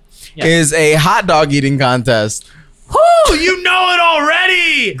at Yeah. is a hot dog eating contest. Whoo, you know it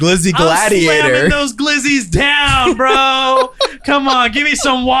already. Glizzy I'm Gladiator. slamming those glizzies down, bro. Come on, give me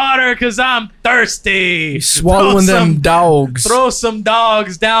some water, cause I'm thirsty. Swallowing Throw them some- dogs. Throw some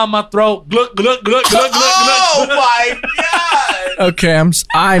dogs down my throat. Gluck, gluck, gluck, gluck, gluck, Oh gluck. my god! Okay, I'm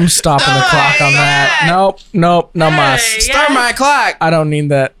stopping the clock on that. Nope, not must. Start my clock. I don't need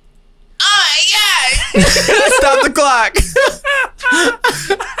that. Stop the clock.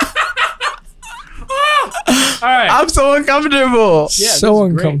 All right. I'm so uncomfortable. Yeah, this So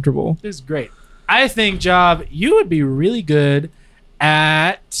is great. uncomfortable. This is great. I think, Job, you would be really good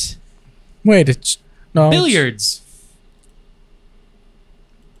at Wait, it's no it's- billiards.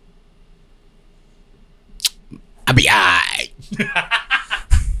 I be alright.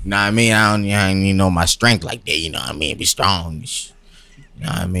 Know what I mean? I don't even know my strength like that. You know what I mean? Be strong. You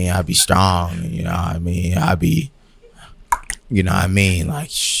know what I mean? I be strong. You know what I mean? I be. You know what I mean? Like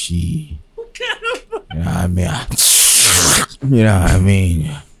she. You know what I mean? You know what I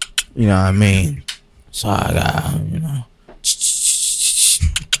mean? You know what I mean? So I got, you know.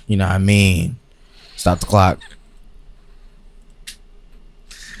 You know what I mean? Stop the clock.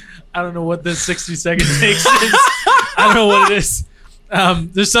 I don't know what this 60-second takes is. I don't know what it is.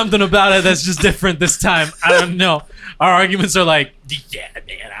 There's something about it that's just different this time. I don't know. Our arguments are like, yeah,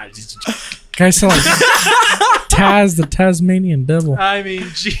 man. Guys sound like Taz, the Tasmanian devil. I mean,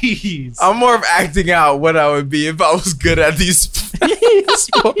 jeez. I'm more of acting out what I would be if I was good at these sports.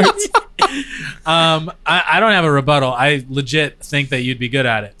 I don't have a rebuttal. I legit think that you'd be good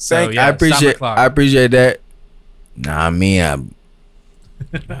at it. So yeah, I appreciate that. Nah, I mean,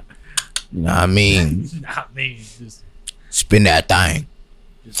 you know what I mean? Not me. Just, Spin that thing.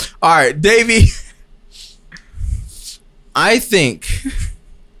 All right, Davey. I think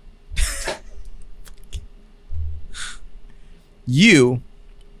you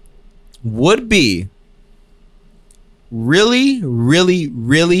would be really, really,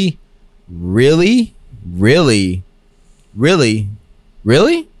 really, really, really, really,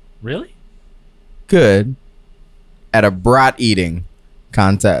 really really? good at a brat eating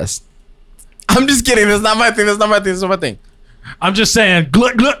contest. I'm just kidding. That's not my thing. That's not my thing. That's not my thing. I'm just saying,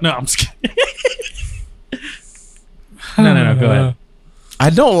 gluck, gluck. No, I'm just kidding. No. Go ahead. I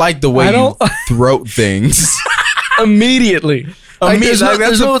don't like the way I you don't- throat things. Immediately. That's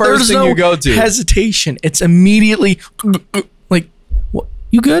the first thing you go to. Hesitation. It's immediately like, what?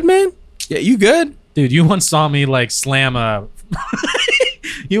 You good, man? Yeah, you good? Dude, you once saw me like slam a.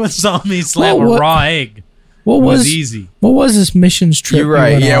 You once saw me slam Well, a what- raw egg. What It was was easy. What was this missions trip? You're you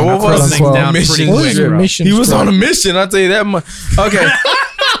right. went Yeah, on, what quote was things unquote? down mission? pretty What was quick, your bro. mission? He was trip? on a mission. I'll tell you that much. Okay.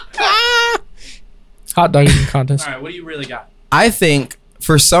 hot dog eating contest. All right, what do you really got? I think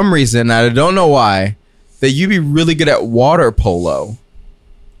for some reason, I don't know why, that you'd be really good at water polo.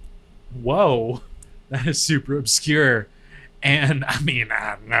 Whoa, that is super obscure. And I mean,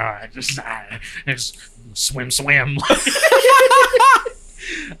 I don't know. I just swim.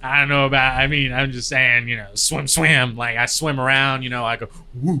 I don't know about. I mean, I'm just saying, you know, swim. Like I swim around, you know, I go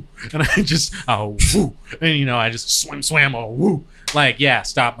woo, and I just woo, and you know, I just swim, woo. Like yeah,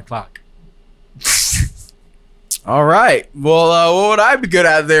 stop my clock. All right. Well, what would I be good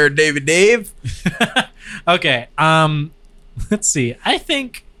at there, David Dave? Okay. Let's see. I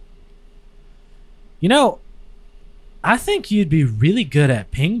think you'd be really good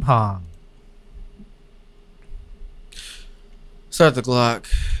at ping pong. Start the clock.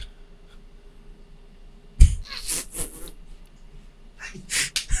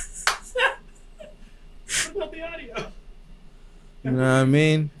 What about the audio? You know what I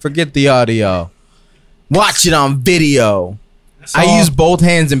mean? Forget the audio. Watch it on video. I all- use both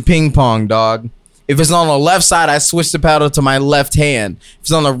hands in ping pong, dog. If it's on the left side, I switch the paddle to my left hand. If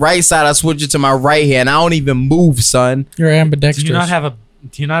it's on the right side, I switch it to my right hand. I don't even move, son. You're ambidextrous. Do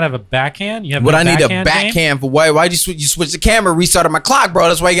you not have a backhand? You have But no I need a game? backhand for why? Why'd you switch the camera, restarted my clock, bro?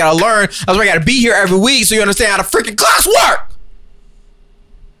 That's why you gotta learn. That's why you gotta be here every week so you understand how the freaking clocks work.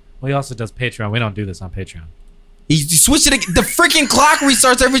 Well, he also does Patreon. We don't do this on Patreon. You switch it. The freaking clock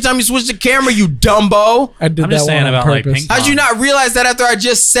restarts every time you switch the camera. You dumbo. I did I'm that just saying one on about, like, purpose. ping How'd you not realize that after I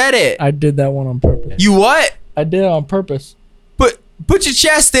just said it? I did that one on purpose. You what? I did it on purpose. Put your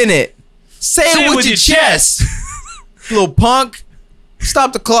chest in it. Say it with your chest. Little punk.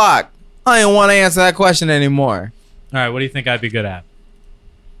 Stop the clock. I didn't want to answer that question anymore. All right, what do you think I'd be good at?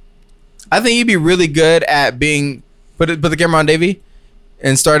 I think you'd be really good at being. Put the camera on, Davey,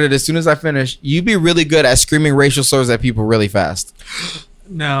 and start it as soon as I finish. You'd be really good at screaming racial slurs at people really fast.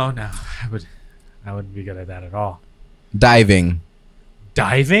 No, I wouldn't be good at that at all. Diving.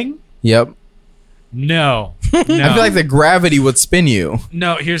 Diving? Yep. No. I feel like the gravity would spin you.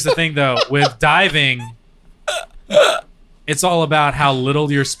 No, here's the thing though. With diving, it's all about how little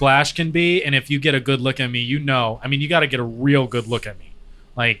your splash can be, and if you get a good look at me, you got to get a real good look at me.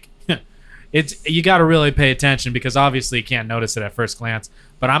 Like, you got to really pay attention because obviously you can't notice it at first glance.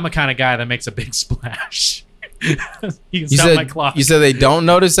 But I'm the kind of guy that makes a big splash. You can stop my clock. You said they don't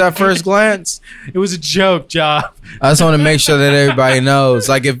notice at first glance? It was a joke, Job. I just want to make sure that everybody knows.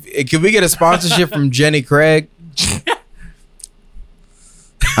 Like, can we get a sponsorship from Jenny Craig?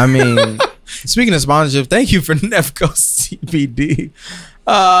 I mean, speaking of sponsorship, thank you for Nefco CBD.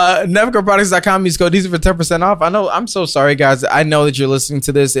 NefcoProducts.com. Use code DZ for 10% off. I know. I'm so sorry, guys. I know that you're listening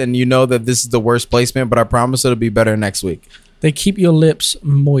to this and you know that this is the worst placement, but I promise it'll be better next week. They keep your lips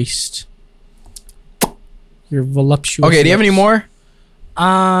moist. Your voluptuous. Okay, do you have any more?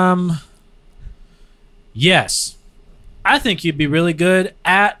 Yes. I think you'd be really good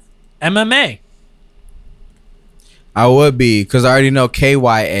at MMA. I would be, because I already know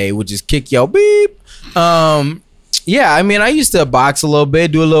KYA, which is kick your beep. Yeah, I mean, I used to box a little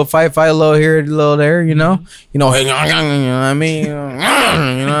bit, do a little fight a little here, a little there, you know? You know what I mean? You know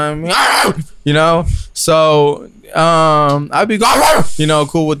what I mean? You know? So, I'd be,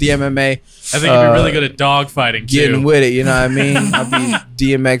 cool with the MMA. I think you'd be really good at dog fighting too. Getting with it, you know what I mean? I'd be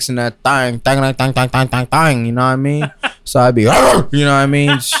DMXing that thang, you know what I mean? So I'd be, you know what I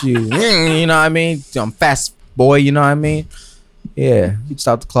mean? Shoot, you know what I mean? I'm fast boy, you know what I mean? Yeah,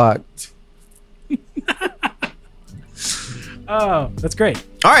 stop the clock. Oh, that's great.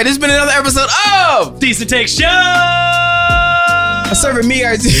 All right, this has been another episode of Decent Take Show. Serving me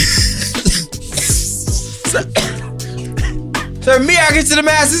Serving me to the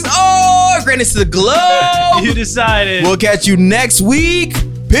masses. Oh, greatness to the globe. You decided. We'll catch you next week.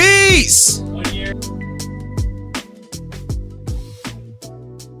 Peace.